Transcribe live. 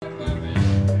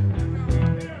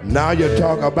Now you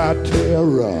talk about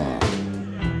terror.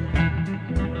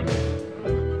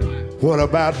 What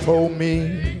about for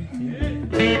me?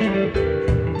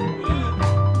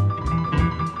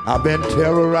 I've been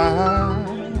terrorized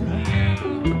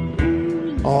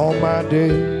all my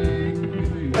day.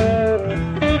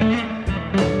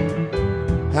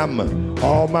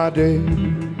 All my day.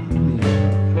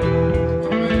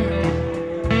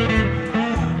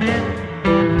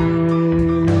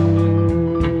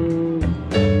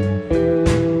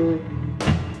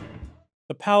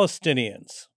 The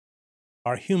Palestinians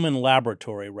are human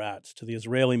laboratory rats to the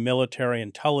Israeli military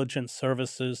intelligence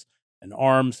services and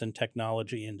arms and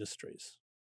technology industries.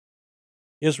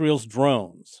 Israel's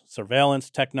drones, surveillance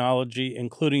technology,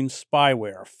 including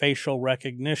spyware, facial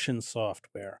recognition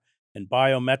software, and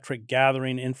biometric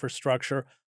gathering infrastructure,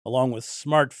 along with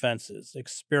smart fences,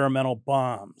 experimental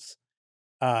bombs,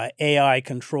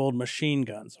 AI-controlled machine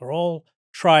guns, are all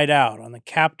tried out on the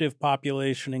captive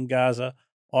population in Gaza,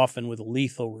 often with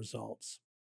lethal results.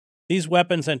 These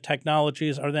weapons and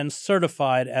technologies are then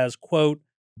certified as, quote,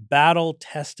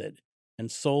 battle-tested and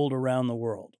sold around the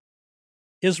world.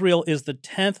 Israel is the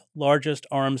 10th largest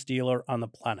arms dealer on the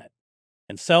planet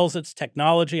and sells its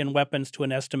technology and weapons to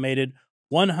an estimated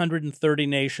 130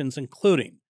 nations,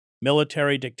 including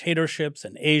military dictatorships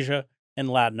in Asia and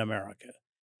Latin America.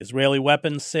 Israeli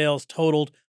weapons sales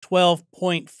totaled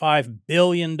 $12.5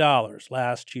 billion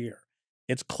last year.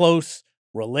 Its close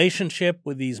relationship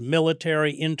with these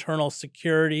military, internal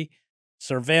security,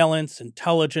 surveillance,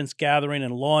 intelligence gathering,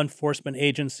 and law enforcement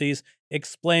agencies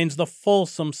explains the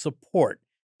fulsome support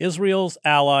Israel's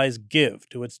allies give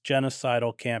to its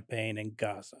genocidal campaign in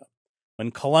Gaza.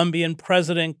 When Colombian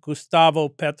President Gustavo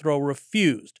Petro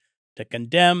refused to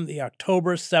condemn the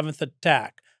October 7th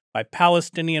attack by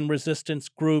Palestinian resistance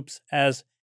groups as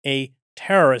a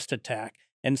terrorist attack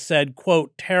and said,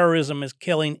 quote, terrorism is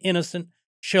killing innocent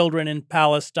children in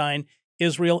Palestine,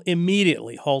 Israel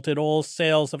immediately halted all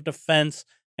sales of defense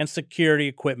and security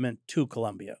equipment to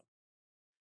Colombia.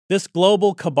 This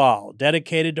global cabal,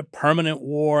 dedicated to permanent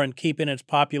war and keeping its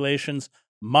populations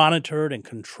monitored and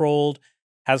controlled,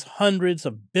 has hundreds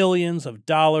of billions of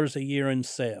dollars a year in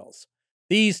sales.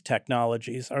 These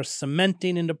technologies are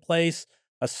cementing into place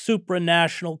a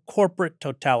supranational corporate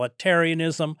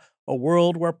totalitarianism, a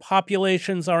world where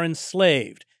populations are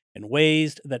enslaved in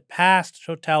ways that past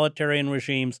totalitarian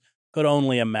regimes could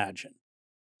only imagine.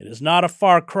 It is not a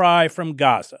far cry from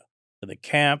Gaza to the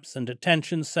camps and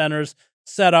detention centers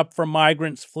set up for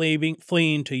migrants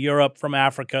fleeing to Europe from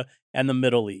Africa and the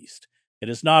Middle East. It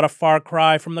is not a far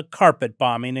cry from the carpet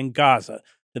bombing in Gaza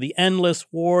to the endless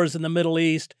wars in the Middle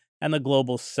East and the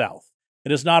global South.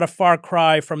 It is not a far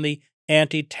cry from the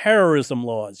anti-terrorism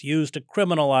laws used to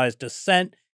criminalize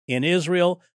dissent in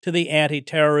Israel to the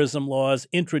anti-terrorism laws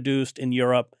introduced in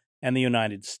Europe and the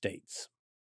United States.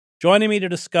 Joining me to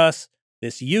discuss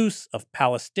this use of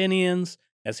Palestinians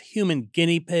as human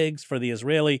guinea pigs for the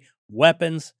Israeli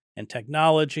weapons and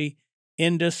technology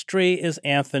industry is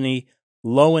Antony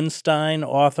Loewenstein,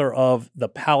 author of The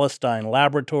Palestine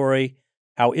Laboratory,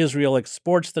 How Israel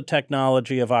Exports the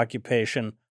Technology of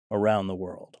Occupation Around the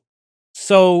World.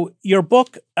 So your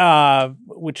book,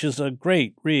 which is a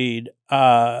great read,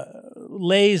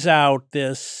 lays out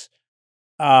this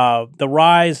the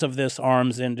rise of this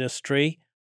arms industry,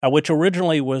 which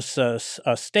originally was a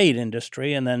state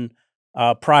industry and then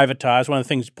privatized. One of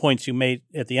the points you made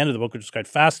at the end of the book, which is quite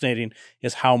fascinating,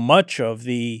 is how much of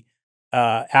the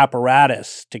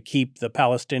apparatus to keep the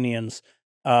Palestinians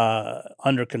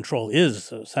under control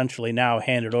is essentially now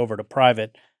handed over to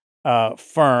private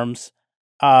firms.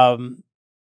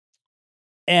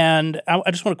 And I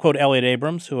just want to quote Elliot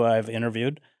Abrams, who I've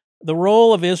interviewed. The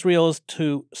role of Israel is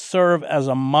to serve as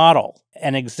a model,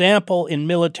 an example in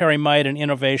military might and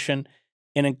innovation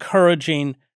in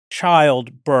encouraging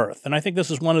childbirth. And I think this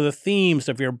is one of the themes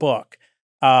of your book,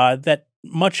 that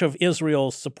much of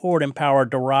Israel's support and power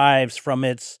derives from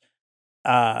its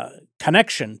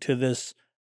connection to this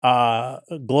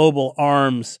global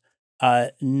arms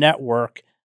network.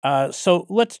 So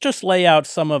let's just lay out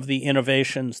some of the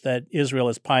innovations that Israel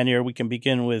has pioneered. We can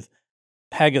begin with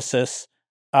Pegasus,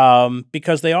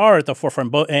 because they are at the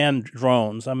forefront, and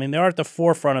drones. I mean, they are at the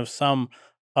forefront of some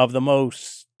of the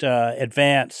most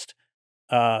advanced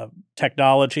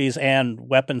technologies and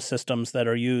weapon systems that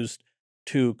are used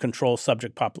to control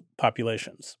subject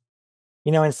populations.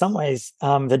 You know, in some ways,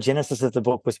 the genesis of the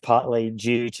book was partly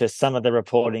due to some of the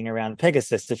reporting around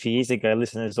Pegasus a few years ago.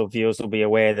 Listeners or viewers will be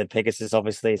aware that Pegasus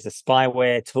obviously is a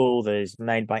spyware tool that is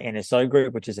made by NSO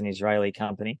Group, which is an Israeli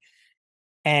company.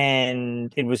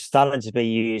 And it was started to be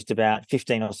used about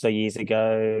 15 or so years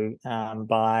ago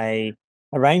by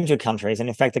a range of countries. And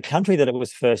in fact, the country that it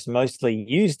was first mostly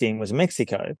used in was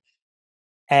Mexico,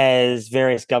 as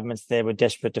various governments there were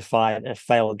desperate to fight a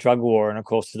failed drug war. And of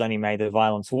course, it only made the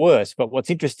violence worse. But what's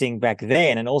interesting back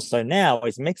then and also now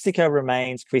is Mexico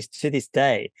remains, Chris, to this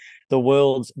day, the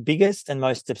world's biggest and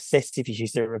most obsessive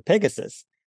user of Pegasus.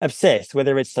 Obsessed,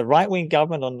 whether it's the right-wing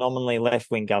government or nominally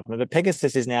left-wing government. But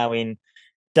Pegasus is now in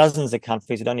dozens of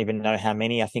countries. We don't even know how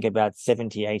many, I think about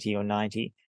 70, 80 or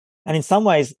 90. And in some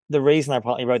ways, the reason I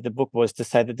partly wrote the book was to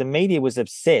say that the media was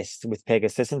obsessed with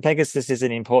Pegasus. And Pegasus is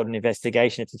an important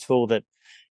investigation. It's a tool that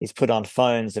is put on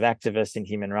phones of activists and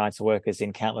human rights workers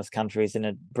in countless countries, and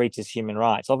it breaches human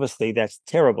rights. Obviously, that's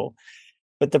terrible.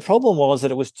 But the problem was that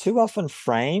it was too often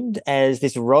framed as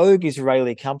this rogue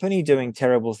Israeli company doing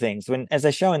terrible things. When, as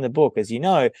I show in the book, as you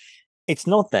know, it's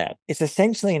not that. It's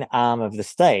essentially an arm of the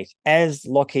state, as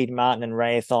Lockheed Martin and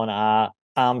Raytheon are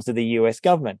arms of the US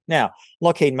government. Now,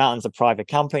 Lockheed Martin's a private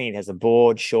company. It has a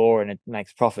board, sure, and it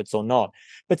makes profits or not.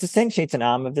 But essentially, it's an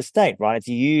arm of the state, right? It's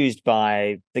used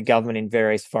by the government in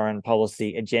various foreign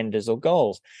policy agendas or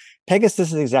goals.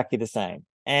 Pegasus is exactly the same.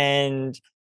 And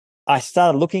I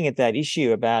started looking at that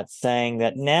issue about saying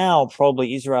that now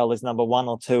probably Israel is number 1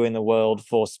 or 2 in the world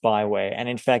for spyware. And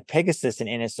in fact, Pegasus and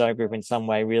NSO Group in some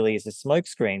way really is a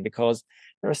smokescreen, because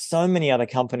there are so many other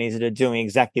companies that are doing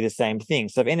exactly the same thing.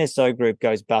 So if NSO Group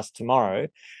goes bust tomorrow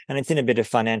and it's in a bit of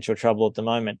financial trouble at the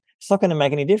moment, it's not going to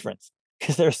make any difference,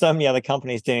 because there are so many other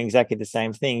companies doing exactly the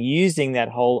same thing, using that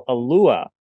whole allure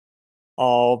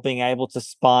of being able to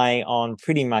spy on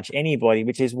pretty much anybody,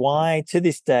 which is why to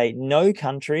this day, no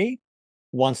country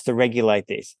wants to regulate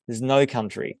this. There's no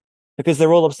country, because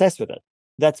they're all obsessed with it.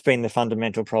 That's been the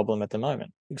fundamental problem at the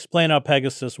moment. Explain how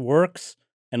Pegasus works,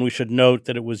 and we should note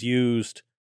that it was used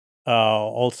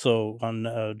also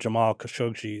on Jamal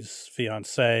Khashoggi's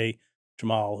fiancée,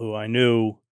 Jamal, who I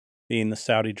knew, being the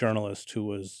Saudi journalist who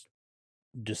was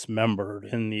dismembered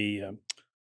in the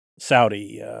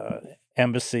Saudi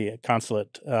embassy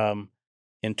consulate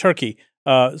in Turkey.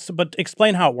 But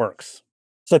explain how it works.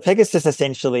 So Pegasus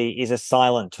essentially is a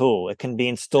silent tool. It can be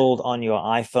installed on your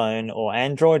iPhone or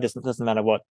Android. It doesn't matter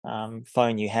what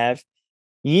phone you have.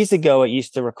 Years ago, it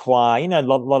used to require, a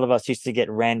lot of us used to get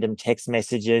random text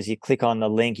messages. You click on the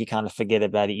link, you kind of forget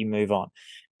about it, you move on.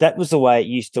 That was the way it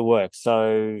used to work.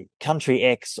 So country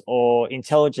X or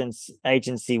intelligence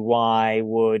agency Y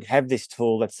would have this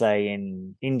tool, let's say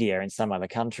in India, in some other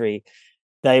country.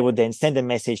 They would then send a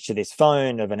message to this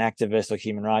phone of an activist or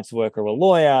human rights worker or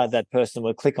lawyer. That person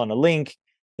would click on a link,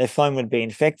 their phone would be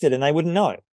infected, and they wouldn't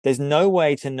know. There's no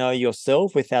way to know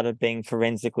yourself without it being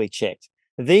forensically checked.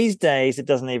 These days, it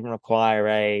doesn't even require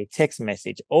a text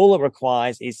message. All it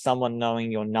requires is someone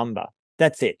knowing your number.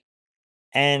 That's it.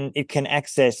 And it can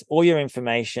access all your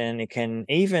information. It can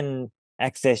even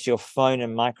access your phone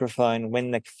and microphone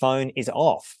when the phone is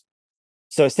off.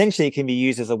 So essentially, it can be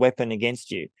used as a weapon against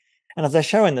you. And as I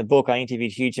show in the book, I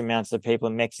interviewed huge amounts of people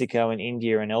in Mexico and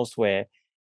India and elsewhere.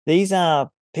 These are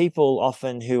people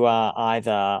often who are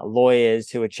either lawyers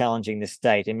who are challenging the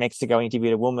state. In Mexico, I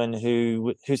interviewed a woman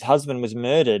whose husband was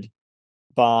murdered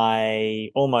by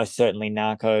almost certainly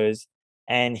narcos,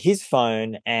 and his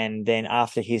phone, and then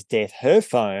after his death, her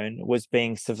phone was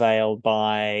being surveilled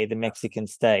by the Mexican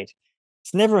state.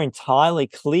 It's never entirely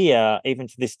clear, even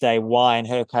to this day, why in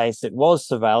her case it was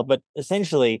surveilled, but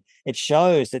essentially it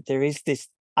shows that there is this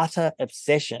utter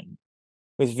obsession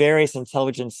with various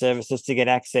intelligence services to get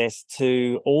access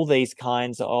to all these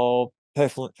kinds of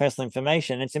personal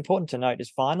information. It's important to note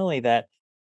just finally that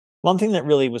one thing that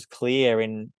really was clear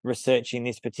in researching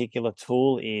this particular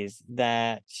tool is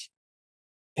that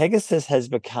Pegasus has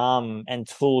become, and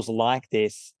tools like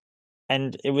this,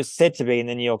 and it was said to be in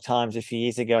the New York Times a few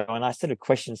years ago, and I sort of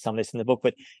questioned some of this in the book,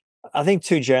 but I think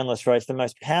 2 journalists wrote it's the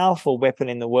most powerful weapon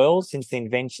in the world since the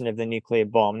invention of the nuclear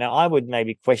bomb. Now, I would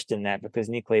maybe question that, because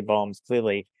nuclear bombs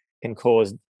clearly can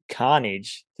cause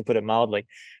carnage, to put it mildly.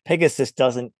 Pegasus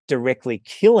doesn't directly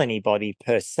kill anybody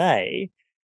per se,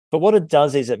 but what it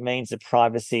does is it means that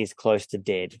privacy is close to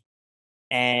dead.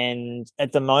 And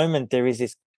at the moment, there is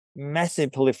this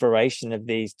massive proliferation of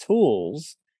these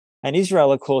tools. And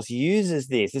Israel, of course, uses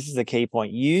this is the key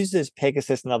point, uses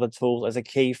Pegasus and other tools as a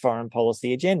key foreign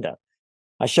policy agenda.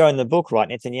 I show in the book, right,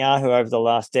 Netanyahu over the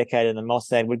last decade and the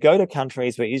Mossad would go to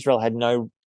countries where Israel had no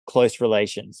close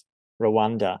relations,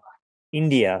 Rwanda,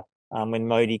 India, when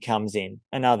Modi comes in,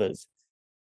 and others,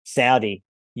 Saudi,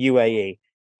 UAE,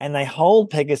 and they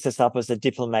hold Pegasus up as a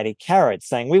diplomatic carrot,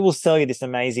 saying, we will sell you this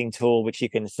amazing tool which you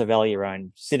can surveil your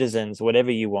own citizens,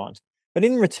 whatever you want. But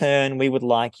in return, we would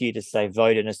like you to, say,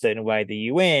 vote in a certain way at the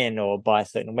UN or buy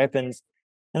certain weapons.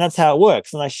 And that's how it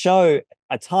works. And I show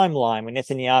a timeline when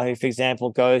Netanyahu, for example,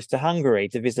 goes to Hungary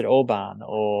to visit Orban,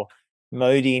 or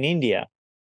Modi in India.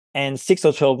 And 6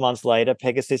 or 12 months later,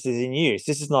 Pegasus is in use.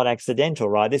 This is not accidental,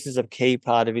 right? This is a key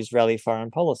part of Israeli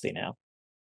foreign policy now.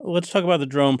 Let's talk about the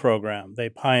drone program. They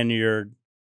pioneered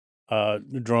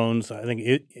drones. I think,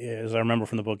 as I remember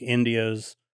from the book,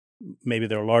 India's maybe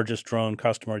their largest drone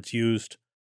customer.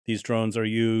 These drones are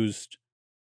used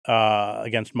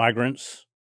against migrants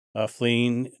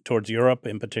fleeing towards Europe,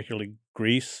 in particularly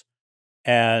Greece,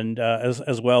 and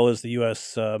as well as the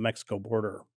U.S. Mexico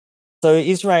border. So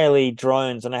Israeli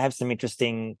drones, and I have some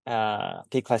interesting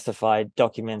declassified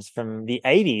documents from the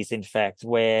 80s, in fact,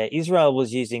 where Israel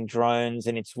was using drones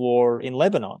in its war in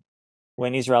Lebanon.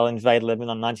 When Israel invaded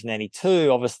Lebanon in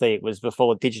 1982, obviously it was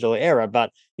before the digital era,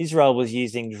 but Israel was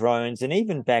using drones. And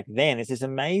even back then, it's this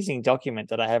amazing document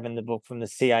that I have in the book from the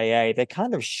CIA. They're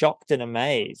kind of shocked and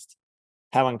amazed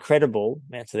how incredible,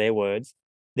 that's their words,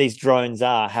 these drones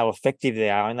are, how effective they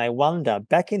are. And they wonder,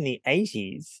 back in the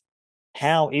 80s,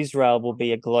 how Israel will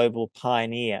be a global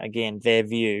pioneer, again, their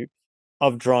view,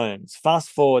 of drones. Fast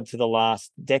forward to the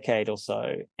last decade or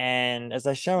so. And as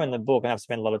I show in the book, and I've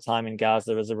spent a lot of time in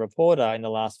Gaza as a reporter in the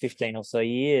last 15 or so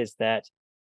years, that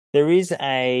there is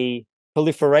a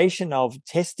proliferation of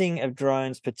testing of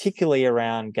drones, particularly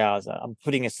around Gaza. I'm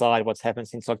putting aside what's happened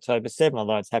since October 7,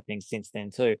 although it's happening since then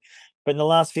too. But in the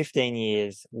last 15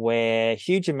 years, where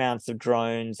huge amounts of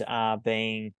drones are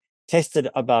being tested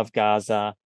above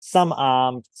Gaza, some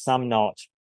armed, some not,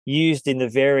 used in the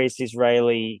various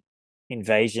Israeli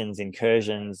invasions,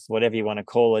 incursions, whatever you want to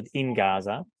call it, in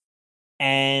Gaza.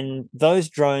 And those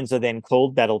drones are then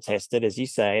called battle tested, as you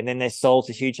say, and then they're sold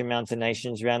to huge amounts of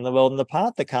nations around the world. And the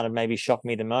part that kind of maybe shocked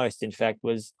me the most, in fact,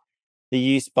 was the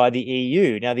use by the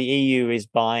EU. Now, the EU is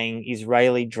buying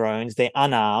Israeli drones. They're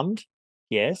unarmed,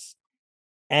 yes.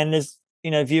 And as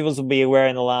viewers will be aware,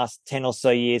 in the last 10 or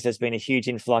so years, there's been a huge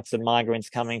influx of migrants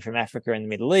coming from Africa and the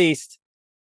Middle East.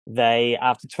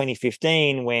 After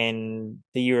 2015, when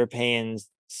the Europeans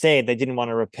said they didn't want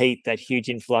to repeat that huge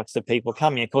influx of people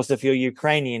coming, of course, if you're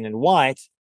Ukrainian and white,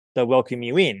 they'll welcome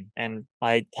you in. And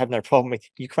I have no problem with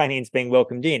Ukrainians being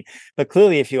welcomed in. But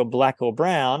clearly, if you're black or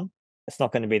brown, it's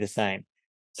not going to be the same.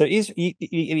 So the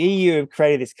EU have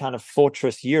created this kind of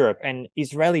fortress Europe, and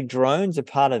Israeli drones are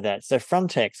part of that. So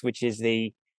Frontex, which is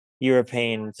the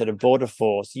European sort of border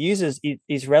force, uses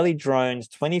Israeli drones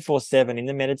 24/7 in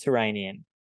the Mediterranean,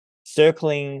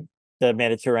 circling the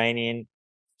Mediterranean,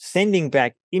 sending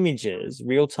back images,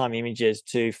 real-time images,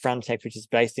 to Frontex, which is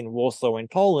based in Warsaw in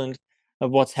Poland, of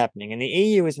what's happening. And the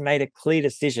EU has made a clear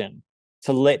decision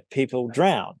to let people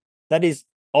drown. That is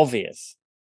obvious.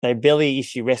 They barely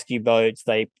issue rescue boats.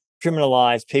 They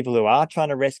criminalize people who are trying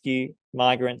to rescue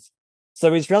migrants.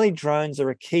 So Israeli drones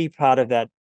are a key part of that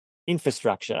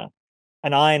infrastructure,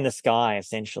 an eye in the sky,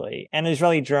 essentially. And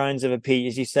Israeli drones have appeared,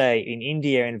 as you say, in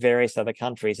India and various other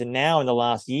countries. And now, in the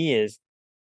last years,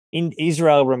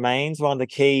 Israel remains one of the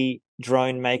key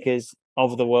drone makers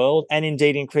of the world. And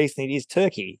indeed, increasingly, it is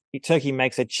Turkey. Turkey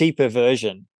makes a cheaper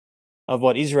version of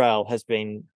what Israel has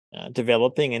been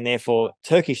developing. And therefore,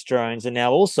 Turkish drones are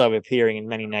now also appearing in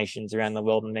many nations around the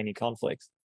world in many conflicts.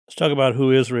 Let's talk about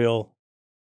who Israel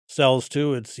sells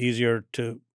to. It's easier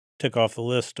to tick off the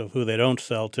list of who they don't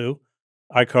sell to.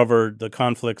 I covered the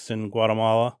conflicts in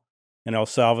Guatemala and El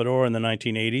Salvador in the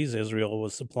 1980s. Israel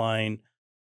was supplying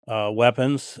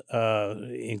weapons,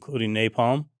 including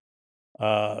napalm,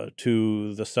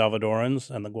 to the Salvadorans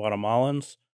and the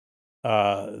Guatemalans.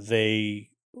 They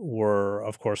were,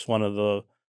 of course, one of the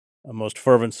most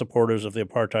fervent supporters of the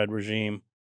apartheid regime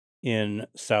in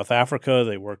South Africa.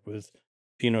 They worked with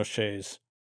Pinochet's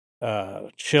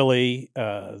Chile.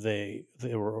 The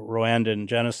Rwandan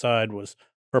genocide was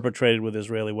perpetrated with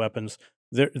Israeli weapons.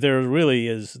 There really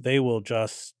is. They will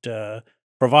just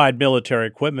provide military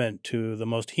equipment to the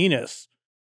most heinous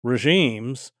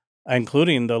regimes,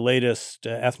 including the latest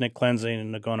ethnic cleansing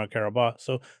in Nagorno-Karabakh.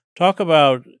 So talk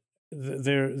about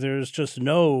there's just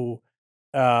no,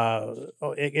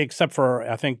 except for,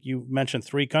 I think you mentioned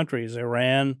 3 countries,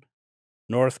 Iran,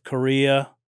 North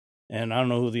Korea, and I don't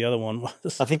know who the other one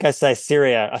was. I think I say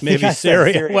Syria. Maybe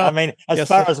Syria. Well, I mean, as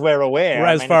far as we're aware.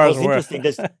 As far as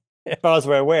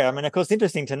we're aware. I mean, of course,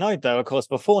 interesting to note, though, of course,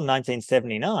 before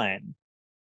 1979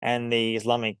 and the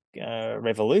Islamic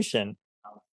Revolution,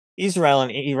 Israel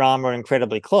and Iran were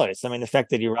incredibly close. I mean, the fact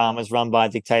that Iran was run by a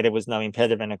dictator was no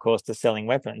impediment, of course, to selling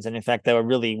weapons. And in fact, they were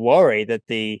really worried that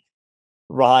the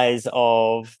rise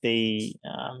of the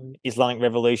Islamic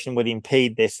Revolution would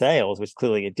impede their sales, which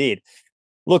clearly it did.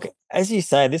 Look, as you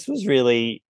say, this was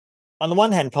really on the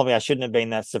one hand, probably I shouldn't have been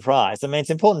that surprised. I mean,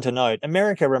 it's important to note,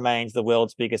 America remains the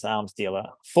world's biggest arms dealer.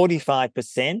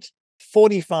 45%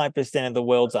 of the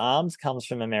world's arms comes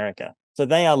from America. So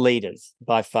they are leaders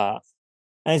by far.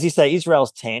 And as you say,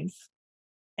 Israel's 10th.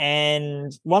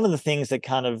 And one of the things that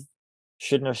kind of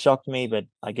shouldn't have shocked me, but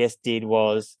I guess did,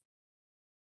 was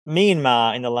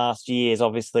Myanmar in the last years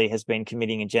obviously has been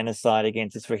committing a genocide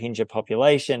against its Rohingya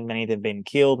population. Many of them have been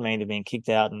killed, many have been kicked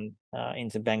out and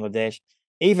into Bangladesh.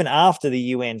 Even after the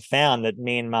UN found that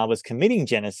Myanmar was committing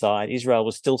genocide, Israel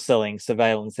was still selling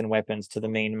surveillance and weapons to the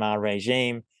Myanmar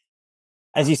regime.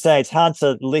 As you say, it's hard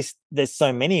to list. There's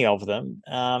so many of them.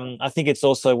 I think it's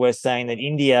also worth saying that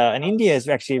India is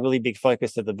actually a really big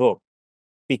focus of the book,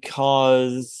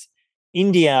 because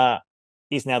India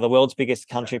is now the world's biggest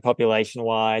country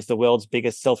population-wise, the world's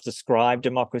biggest self-described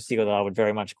democracy, although I would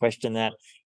very much question that.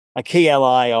 A key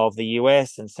ally of the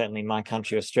US and certainly my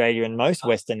country, Australia, and most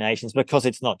Western nations, because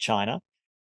it's not China.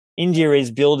 India is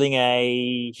building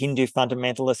a Hindu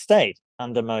fundamentalist state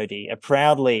under Modi, a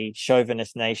proudly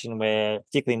chauvinist nation where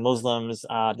particularly Muslims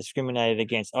are discriminated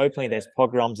against openly. There's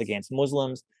pogroms against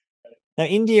Muslims. Now,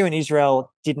 India and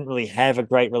Israel didn't really have a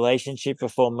great relationship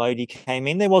before Modi came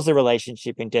in. There was a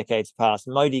relationship in decades past.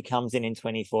 Modi comes in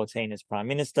 2014 as prime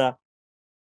minister,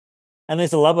 and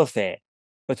there's a love affair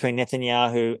between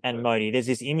Netanyahu and Modi. There's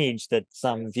this image that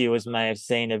some viewers may have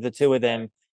seen of the two of them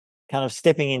kind of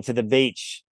stepping into the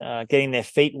beach, getting their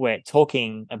feet wet,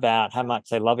 talking about how much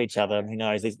they love each other. Who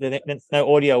knows?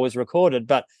 No audio was recorded,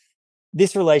 but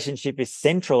this relationship is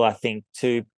central, I think,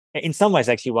 to, in some ways,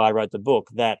 actually why I wrote the book,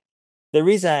 that there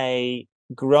is a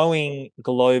growing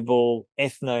global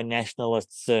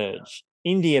ethno-nationalist surge,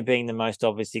 India being the most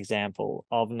obvious example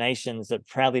of nations that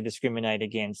proudly discriminate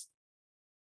against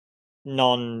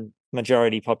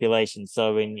non-majority populations.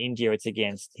 So in India, it's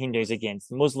against Hindus,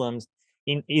 against Muslims.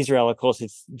 In Israel, of course,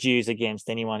 it's Jews against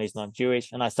anyone who's not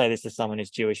Jewish. And I say this as someone who's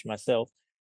Jewish myself,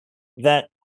 that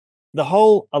the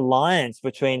whole alliance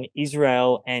between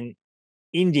Israel and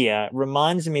India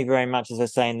reminds me very much, as I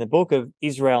say in the book, of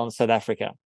Israel and South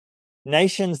Africa,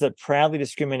 nations that proudly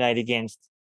discriminate against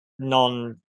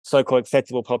non-so-called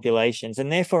acceptable populations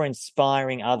and therefore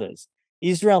inspiring others.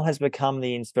 Israel has become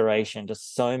the inspiration to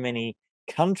so many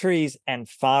countries and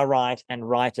far-right and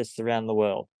rightists around the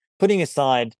world. Putting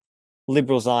aside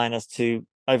liberal Zionists who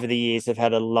over the years have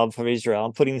had a love for Israel,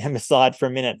 I'm putting them aside for a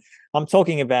minute. I'm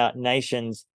talking about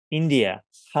nations, India,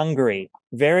 Hungary,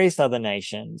 various other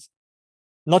nations,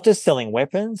 not just selling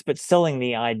weapons, but selling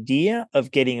the idea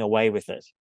of getting away with it.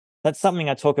 That's something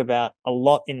I talk about a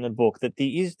lot in the book, that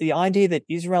the idea that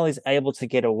Israel is able to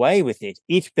get away with it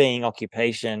being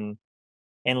occupation,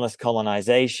 endless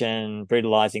colonization,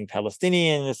 brutalizing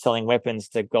Palestinians, selling weapons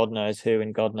to God knows who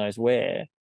and God knows where,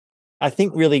 I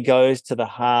think really goes to the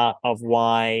heart of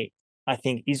why I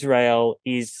think Israel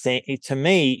is, to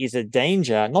me, is a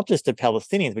danger, not just to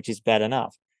Palestinians, which is bad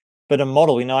enough, but a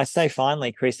model. I say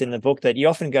finally, Chris, in the book, that you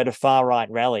often go to far-right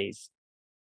rallies,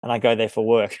 and I go there for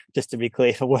work, just to be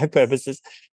clear, for work purposes,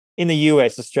 in the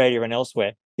US, Australia, and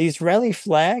elsewhere. The Israeli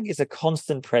flag is a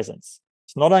constant presence.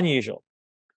 It's not unusual.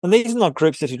 And these are not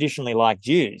groups that traditionally like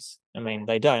Jews. I mean,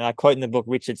 they don't. I quote in the book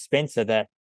Richard Spencer, that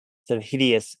sort of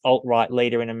hideous alt-right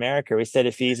leader in America. He said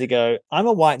a few years ago, I'm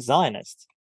a white Zionist.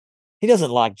 He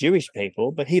doesn't like Jewish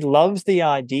people, but he loves the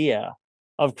idea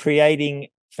of creating,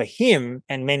 for him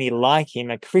and many like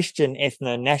him, a Christian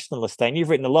ethno-nationalist state. And you've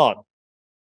written a lot,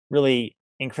 really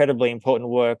incredibly important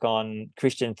work on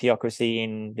Christian theocracy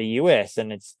in the US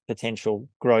and its potential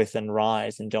growth and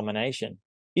rise and domination.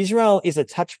 Israel is a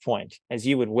touch point, as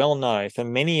you would well know, for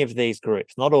many of these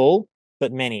groups, not all,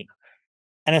 but many.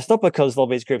 And it's not because all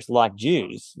these groups like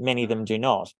Jews, many of them do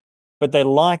not, but they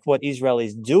like what Israel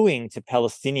is doing to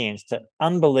Palestinians to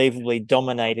unbelievably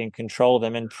dominate and control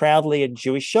them, and proudly are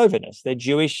Jewish chauvinists. They're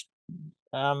Jewish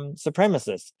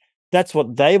supremacists. That's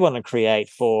what they want to create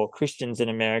for Christians in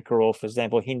America, or, for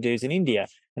example, Hindus in India.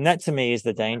 And that, to me, is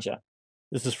the danger.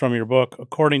 This is from your book.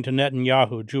 According to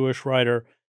Netanyahu, Jewish writer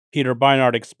Peter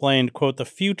Beinart explained, quote, "The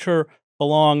future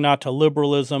belong not to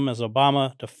liberalism, as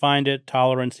Obama defined it,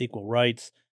 tolerance, equal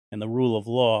rights, and the rule of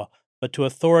law, but to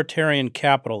authoritarian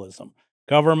capitalism,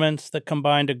 governments that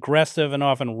combined aggressive and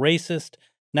often racist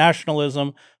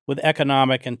nationalism with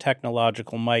economic and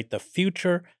technological might. The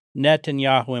future,"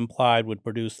 Netanyahu implied, would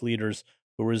produce leaders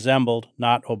who resembled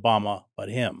not Obama, but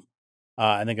him.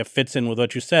 I think it fits in with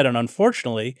what you said, and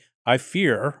unfortunately, I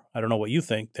fear, I don't know what you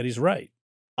think, that he's right.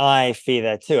 I fear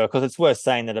that too, because it's worth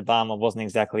saying that Obama wasn't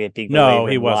exactly a big No, believer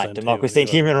he in wasn't. right democracy and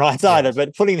human rights either. Yes.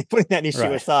 But putting that issue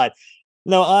Right. aside,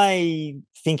 no, I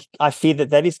fear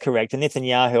that is correct. And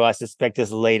Netanyahu, I suspect, as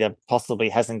a leader, possibly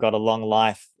hasn't got a long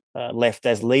life left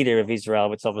as leader of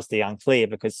Israel, it's obviously unclear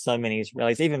because so many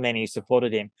Israelis, even many who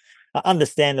supported him, are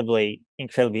understandably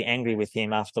incredibly angry with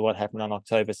him after what happened on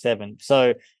October 7th.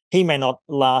 So he may not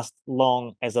last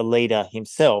long as a leader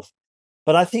himself.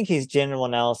 But I think his general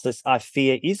analysis, I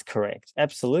fear, is correct.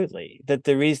 Absolutely. That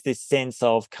there is this sense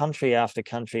of country after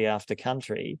country after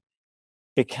country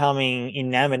becoming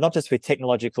enamored, not just with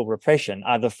technological repression,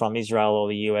 either from Israel or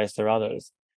the US or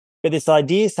others, but this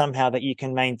idea somehow that you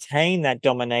can maintain that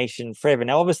domination forever.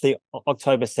 Now, obviously,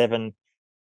 October 7,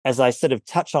 as I sort of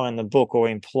touch on in the book or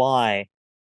imply,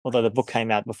 although the book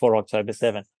came out before October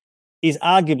 7, is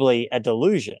arguably a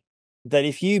delusion. That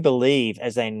if you believe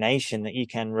as a nation that you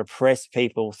can repress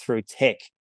people through tech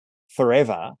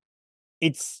forever,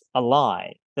 it's a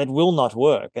lie that will not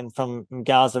work. And from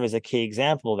Gaza is a key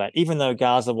example of that. Even though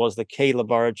Gaza was the key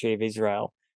laboratory of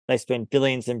Israel, they spent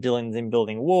billions and billions in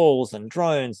building walls and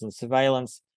drones and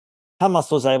surveillance.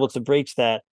 Hamas was able to breach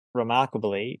that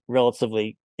remarkably,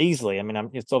 relatively easily. I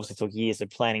mean, it's obviously took years of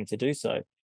planning to do so.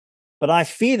 But I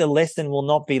fear the lesson will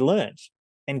not be learned.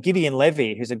 And Gideon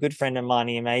Levy, who's a good friend of mine,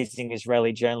 the amazing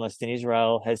Israeli journalist in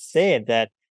Israel, has said that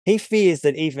he fears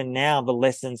that even now the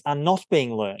lessons are not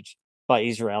being learned by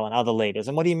Israel and other leaders.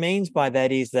 And what he means by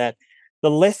that is that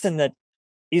the lesson that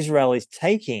Israel is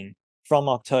taking from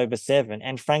October 7,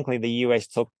 and frankly the US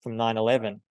took from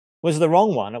 9/11, was the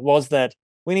wrong one. It was that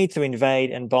we need to invade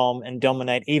and bomb and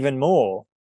dominate even more,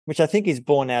 which I think is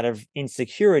born out of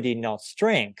insecurity, not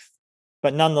strength.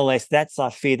 But nonetheless, that's,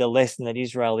 I fear, the lesson that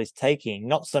Israel is taking.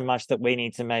 Not so much that we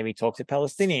need to maybe talk to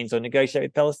Palestinians or negotiate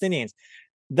with Palestinians.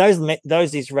 Those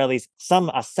Israelis,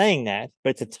 some are saying that, but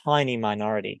it's a tiny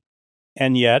minority.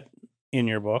 And yet, in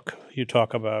your book, you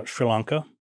talk about Sri Lanka,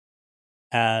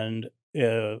 and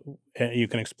you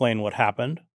can explain what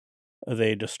happened.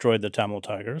 They destroyed the Tamil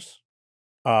Tigers,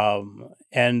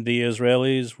 and the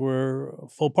Israelis were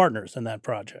full partners in that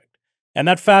project. And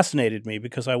that fascinated me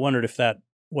because I wondered if that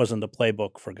wasn't the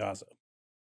playbook for Gaza.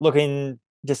 Look, in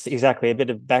just exactly a bit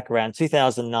of background,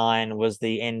 2009 was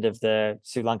the end of the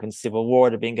Sri Lankan civil war.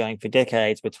 It had been going for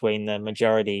decades between the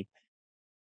majority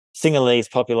Sinhalese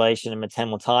population and the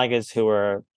Tamil Tigers, who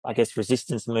were, I guess,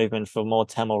 resistance movement for more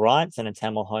Tamil rights and a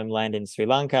Tamil homeland in Sri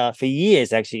Lanka. For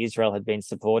years, actually, Israel had been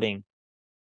supporting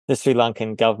the Sri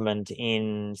Lankan government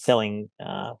in selling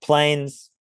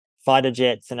planes, fighter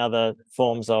jets, and other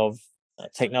forms of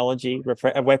technology,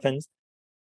 weapons.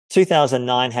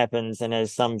 2009 happens, and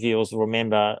as some viewers will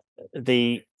remember,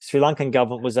 the Sri Lankan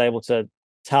government was able to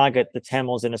target the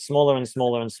Tamils in a smaller and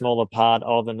smaller and smaller part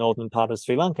of the northern part of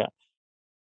Sri Lanka.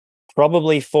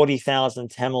 Probably 40,000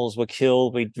 Tamils were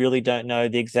killed. We really don't know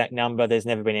the exact number. There's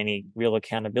never been any real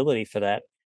accountability for that.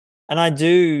 And I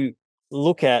do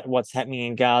look at what's happening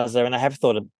in Gaza, and I have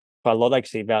thought quite a lot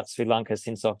actually about Sri Lanka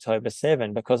since October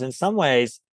 7, because in some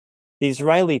ways, the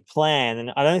Israeli plan,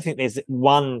 and I don't think there's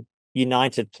one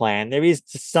united plan. There is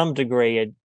to some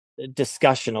degree a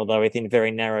discussion, although within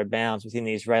very narrow bounds within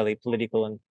the Israeli political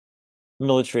and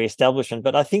military establishment.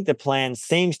 But I think the plan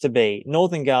seems to be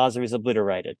northern Gaza is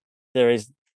obliterated.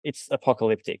 It's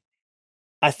apocalyptic.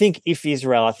 I think if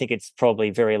Israel, I think it's probably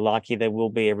very likely there will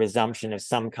be a resumption of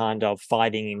some kind of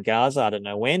fighting in Gaza. I don't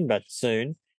know when, but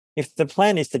soon. If the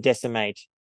plan is to decimate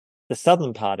the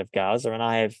southern part of Gaza, and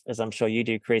I have, as I'm sure you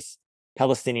do, Chris,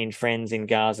 Palestinian friends in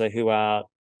Gaza who are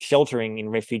sheltering in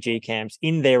refugee camps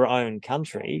in their own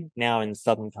country, now in the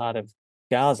southern part of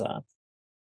Gaza,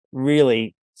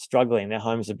 really struggling. Their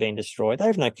homes have been destroyed. They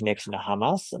have no connection to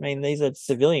Hamas. I mean, these are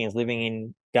civilians living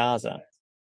in Gaza.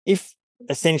 If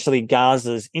essentially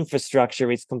Gaza's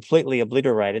infrastructure is completely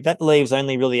obliterated, that leaves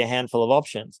only really a handful of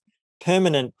options.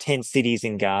 Permanent tent cities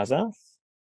in Gaza,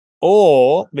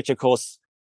 or, which of course,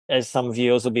 as some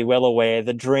viewers will be well aware,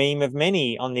 the dream of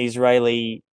many on the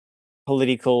Israeli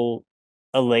political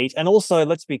elite, and also,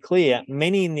 let's be clear,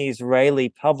 many in the Israeli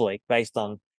public, based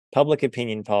on public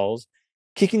opinion polls,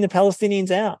 kicking the Palestinians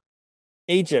out.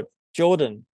 Egypt,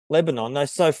 Jordan, Lebanon. Now,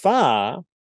 so far,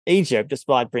 Egypt,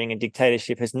 despite being a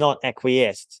dictatorship, has not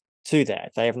acquiesced to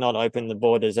that. They have not opened the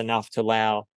borders enough to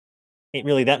allow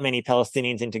really that many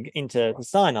Palestinians into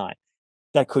Sinai.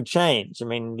 That could change. I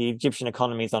mean, the Egyptian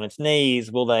economy is on its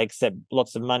knees. Will they accept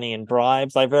lots of money and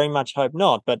bribes? I very much hope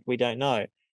not, but we don't know.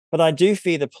 But I do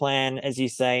fear the plan, as you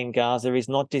say, in Gaza is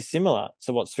not dissimilar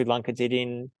to what Sri Lanka did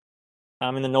in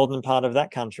the northern part of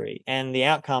that country. And the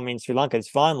outcome in Sri Lanka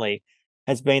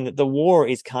has been that the war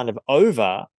is kind of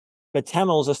over, but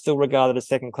Tamils are still regarded as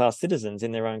second-class citizens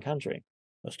in their own country.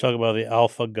 Let's talk about the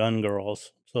alpha gun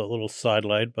girls. So a little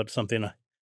sidelight, but something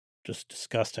just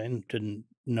disgusting. Didn't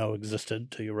know existed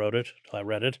till you wrote it, till I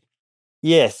read it.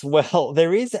 Yes, well,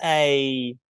 there is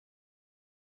a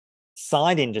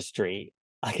side industry,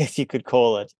 I guess you could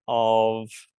call it, of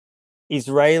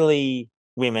Israeli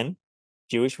women,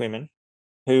 Jewish women,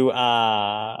 who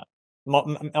are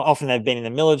often they've been in the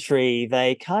military.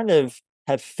 They kind of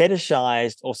have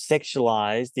fetishized or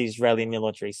sexualized the Israeli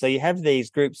military. So you have these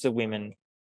groups of women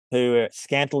who are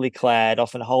scantily clad,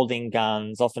 often holding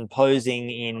guns, often posing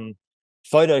in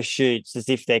photo shoots as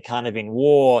if they're kind of in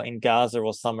war in Gaza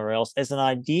or somewhere else, as an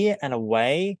idea and a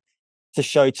way to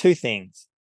show two things.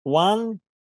 One,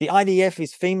 the IDF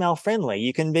is female friendly.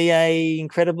 You can be a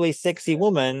incredibly sexy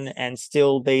woman and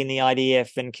still be in the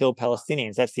IDF and kill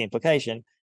Palestinians. That's the implication.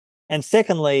 And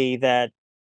secondly, that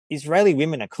Israeli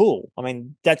women are cool. I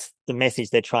mean, that's the message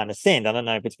they're trying to send. I don't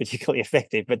know if it's particularly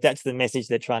effective, but that's the message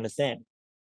they're trying to send.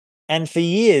 And for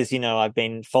years, I've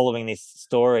been following this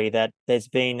story that there's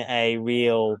been a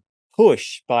real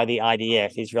push by the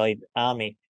IDF, the Israeli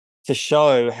army, to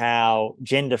show how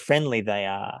gender friendly they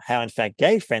are, how in fact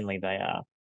gay friendly they are,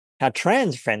 how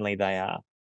trans friendly they are,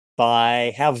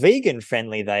 by how vegan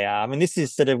friendly they are. I mean, this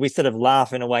is we sort of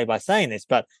laugh in a way by saying this,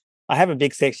 but I have a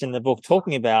big section in the book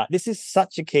talking about this is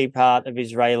such a key part of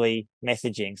Israeli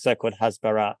messaging, so-called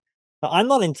hasbara. Now, I'm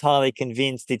not entirely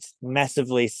convinced it's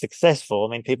massively successful.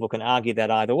 I mean, people can argue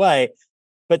that either way,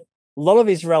 but a lot of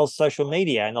Israel's social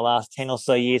media in the last 10 or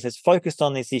so years has focused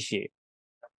on this issue.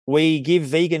 We give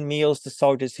vegan meals to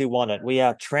soldiers who want it. We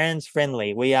are trans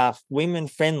friendly. We are women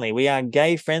friendly. We are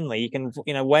gay friendly. You can,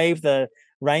 wave the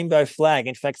rainbow flag.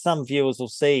 In fact, some viewers will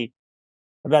see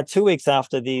about 2 weeks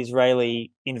after the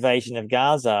Israeli invasion of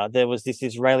Gaza, there was this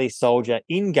Israeli soldier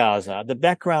in Gaza. The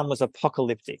background was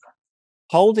apocalyptic,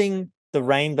 holding the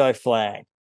rainbow flag.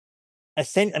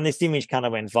 And this image kind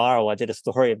of went viral. I did a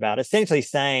story about it, essentially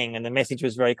saying, and the message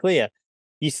was very clear,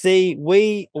 you see,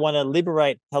 we want to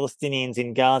liberate Palestinians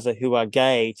in Gaza who are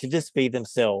gay to just be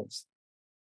themselves.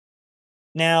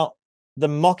 Now, the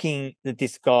mocking that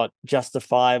this got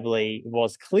justifiably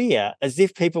was clear, as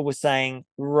if people were saying,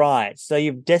 right, so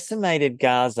you've decimated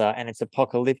Gaza and it's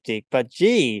apocalyptic, but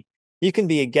gee, you can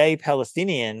be a gay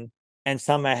Palestinian and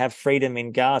somehow have freedom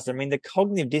in Gaza. I mean, the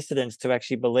cognitive dissonance to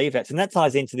actually believe that. And that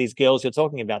ties into these girls you're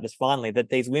talking about, this finally, that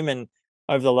these women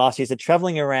over the last years are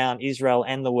traveling around Israel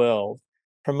and the world,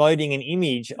 promoting an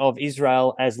image of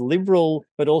Israel as liberal,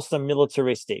 but also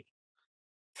militaristic,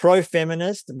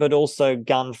 pro-feminist, but also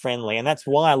gun-friendly. And that's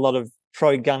why a lot of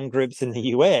pro-gun groups in the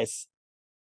US,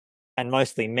 and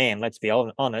mostly men, let's be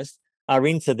honest, are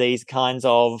into these kinds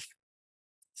of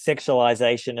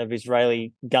sexualization of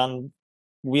Israeli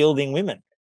gun-wielding women.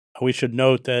 We should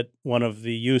note that one of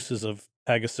the uses of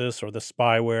Pegasus, or the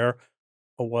spyware,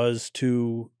 was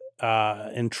to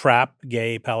entrap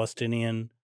gay Palestinian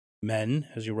men,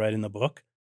 as you write in the book,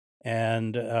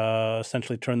 and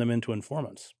essentially turn them into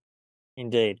informants.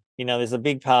 Indeed. There's a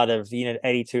big part of Unit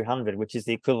 8200, which is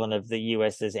the equivalent of the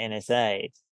US's NSA,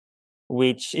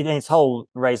 which in its whole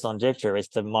raison d'etre is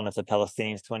to monitor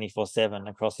Palestinians 24/7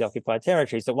 across the occupied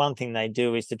territories. So one thing they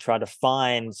do is to try to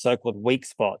find so-called weak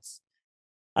spots.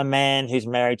 A man who's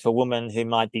married to a woman who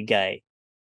might be gay.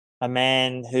 A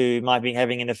man who might be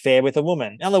having an affair with a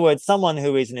woman. In other words, someone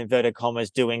who is, in inverted commas,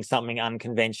 doing something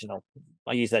unconventional.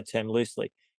 I use that term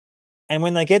loosely. And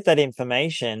when they get that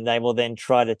information, they will then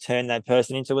try to turn that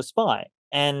person into a spy.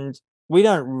 And we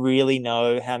don't really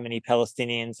know how many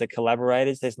Palestinians are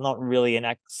collaborators. There's not really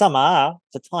some are,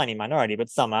 it's a tiny minority, but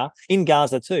some are, in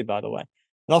Gaza too, by the way.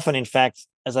 And often, in fact,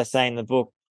 as I say in the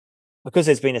book, because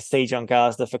there's been a siege on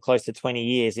Gaza for close to 20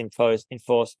 years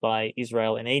enforced by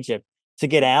Israel and Egypt, to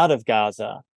get out of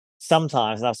Gaza,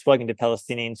 sometimes, and I've spoken to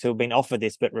Palestinians who have been offered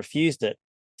this but refused it,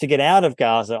 to get out of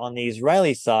Gaza on the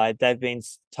Israeli side, they've been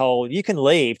told, you can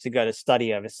leave to go to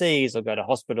study overseas or go to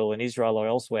hospital in Israel or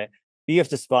elsewhere, but you have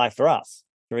to spy for us,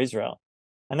 for Israel.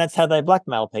 And that's how they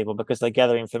blackmail people, because they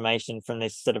gather information from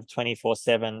this sort of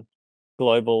 24/7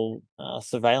 global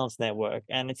surveillance network.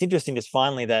 And it's interesting just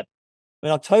finally that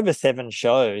when October 7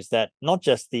 shows that not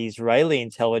just the Israeli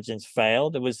intelligence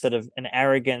failed, it was sort of an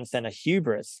arrogance and a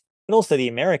hubris, but also the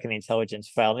American intelligence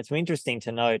failed. And it's interesting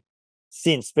to note,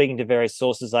 since speaking to various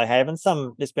sources I have, and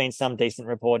there's been some decent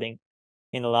reporting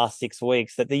in the last 6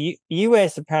 weeks, that the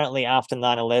US apparently after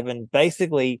 9/11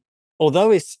 basically,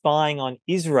 although is spying on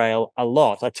Israel a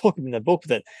lot, I talk in the book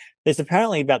that there's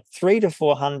apparently about 300 to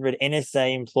 400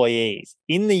 NSA employees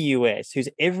in the US whose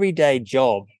everyday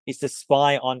job is to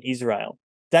spy on Israel.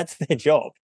 That's their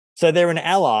job. So they're an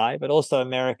ally, but also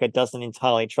America doesn't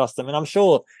entirely trust them. And I'm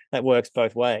sure that works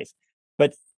both ways.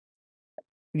 But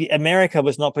America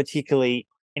was not particularly,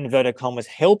 inverted commas,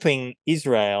 helping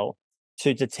Israel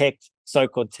to detect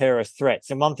so-called terrorist threats.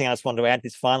 And one thing I just wanted to add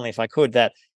is finally, if I could,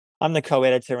 that I'm the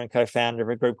co-editor and co-founder of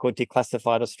a group called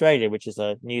Declassified Australia, which is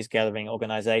a news gathering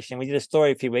organization. We did a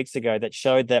story a few weeks ago that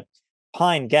showed that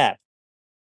Pine Gap,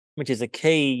 which is a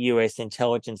key US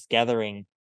intelligence gathering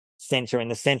center in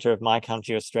the center of my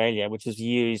country, Australia, which was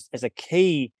used as a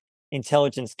key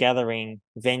intelligence gathering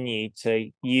venue to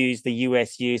use the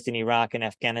US used in Iraq and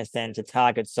Afghanistan to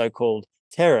target so-called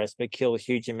terrorists but kill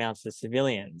huge amounts of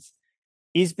civilians,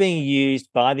 is being used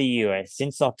by the US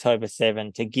since October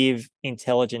 7 to give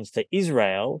intelligence to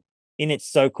Israel in its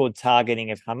so-called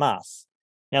targeting of Hamas.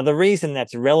 Now, the reason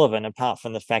that's relevant, apart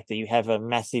from the fact that you have a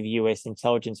massive US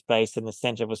intelligence base in the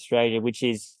center of Australia, which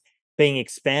is being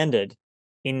expanded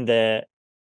in the,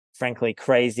 frankly,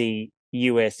 crazy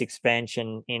US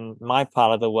expansion in my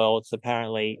part of the world to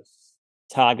apparently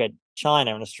target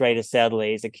China, and Australia,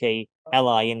 sadly, is a key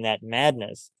ally in that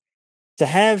madness. To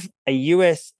have a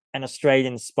US and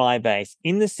Australian spy base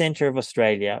in the center of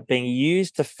Australia being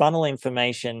used to funnel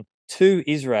information to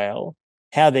Israel,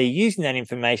 how they're using that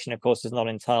information, of course, is not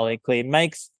entirely clear,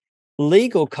 makes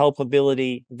legal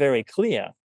culpability very clear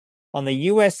on the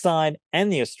US side and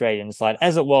the Australian side,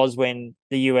 as it was when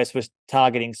the US was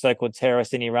targeting so-called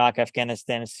terrorists in Iraq,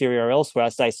 Afghanistan, Syria, or elsewhere. I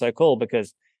say so-called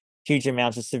because huge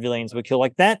amounts of civilians were killed.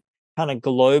 Like that kind of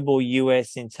global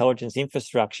US intelligence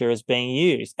infrastructure is being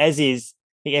used, as is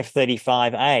the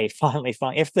F-35A. Finally,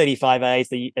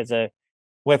 F-35A is a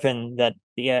weapon that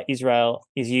Israel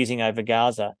is using over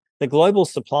Gaza. The global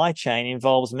supply chain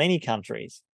involves many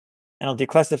countries. And on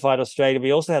Declassified Australia,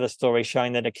 we also had a story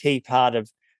showing that a key part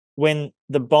of when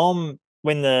the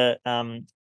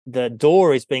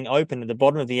door is being opened at the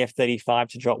bottom of the F-35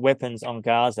 to drop weapons on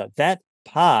Gaza, that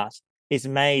part is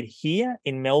made here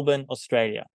in Melbourne,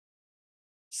 Australia.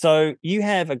 So you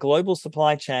have a global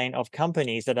supply chain of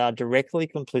companies that are directly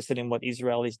complicit in what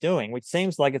Israel is doing, which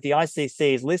seems like if the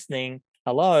ICC is listening,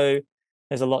 hello,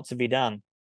 there's a lot to be done.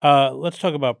 Let's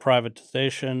talk about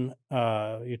privatization.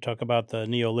 You talk about the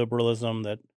neoliberalism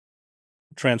that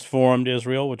transformed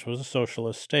Israel, which was a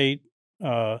socialist state.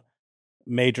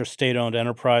 Major state-owned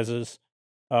enterprises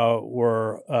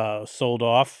were sold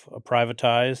off,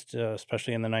 privatized,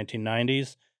 especially in the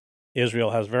 1990s.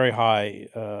 Israel has very high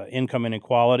income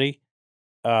inequality.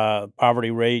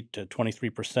 Poverty rate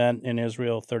 23% in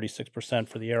Israel, 36%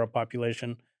 for the Arab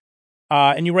population.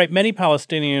 And you write, many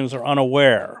Palestinians are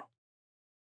unaware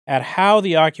at how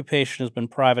the occupation has been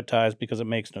privatized because it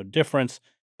makes no difference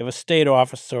if a state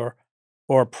officer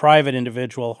or a private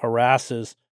individual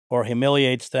harasses or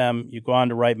humiliates them. You go on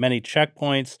to write, many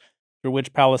checkpoints through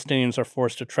which Palestinians are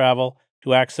forced to travel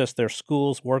to access their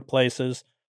schools, workplaces,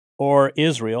 or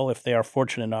Israel, if they are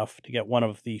fortunate enough to get one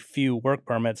of the few work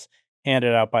permits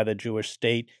handed out by the Jewish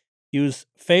state, use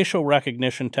facial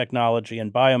recognition technology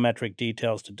and biometric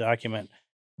details to document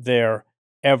their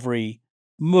every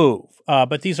move.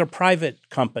 But these are private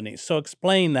companies. So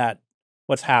explain that,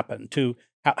 what's happened, to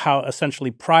how essentially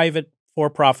private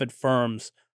for-profit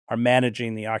firms are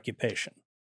managing the occupation.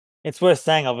 It's worth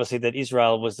saying, obviously, that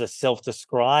Israel was a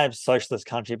self-described socialist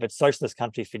country, but socialist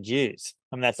country for Jews.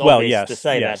 I mean, that's obvious to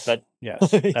say that, but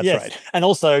yes, that's yes. right. And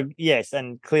also, yes,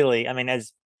 and clearly, I mean,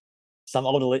 as some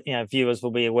older viewers will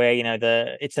be aware,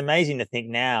 it's amazing to think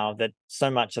now that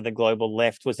so much of the global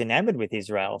left was enamored with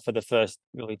Israel for the first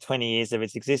really 20 years of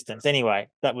its existence. Anyway,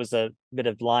 that was a bit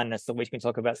of blindness that we can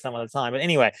talk about some other time. But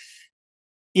anyway,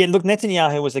 yeah, look,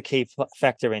 Netanyahu was a key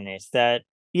factor in this, that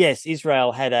yes,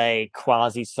 Israel had a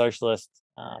quasi-socialist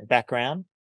background.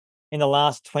 In the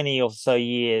last 20 or so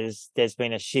years, there's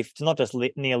been a shift to not just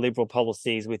neoliberal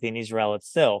policies within Israel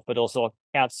itself, but also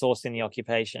outsourcing the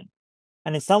occupation.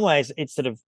 And in some ways, it sort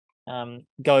of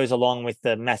goes along with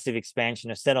the massive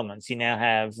expansion of settlements. You now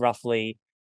have roughly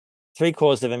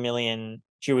 750,000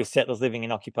 Jewish settlers living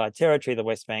in occupied territory, the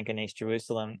West Bank and East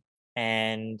Jerusalem,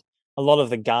 and a lot of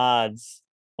the guards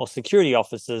or security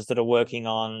officers that are working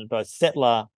on both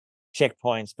settler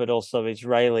checkpoints but also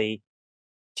Israeli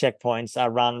checkpoints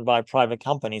are run by private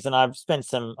companies. And I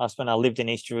lived in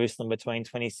East Jerusalem between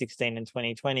 2016 and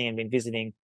 2020 and been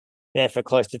visiting there for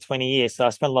close to 20 years. So I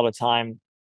spent a lot of time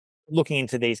looking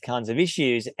into these kinds of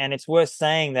issues. And it's worth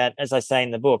saying that, as I say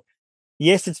in the book,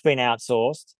 yes, it's been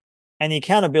outsourced and the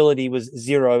accountability was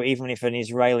zero, even if an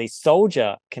Israeli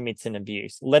soldier commits an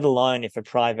abuse, let alone if a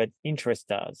private interest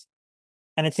does.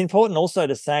 And it's important also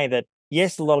to say that,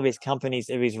 yes, a lot of these companies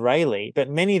are Israeli, but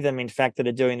many of them, in fact, that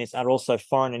are doing this are also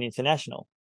foreign and international.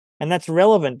 And that's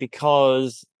relevant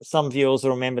because some viewers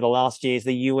will remember the last years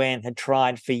the UN had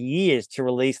tried for years to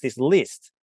release this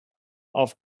list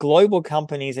of global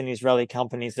companies and Israeli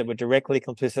companies that were directly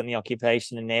complicit in the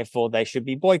occupation and therefore they should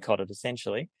be boycotted,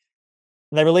 essentially.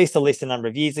 And they released a list a number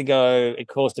of years ago. It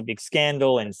caused a big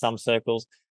scandal in some circles.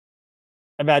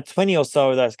 about 20 or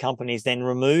so of those companies then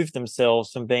removed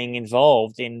themselves from being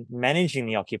involved in managing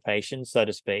the occupation, so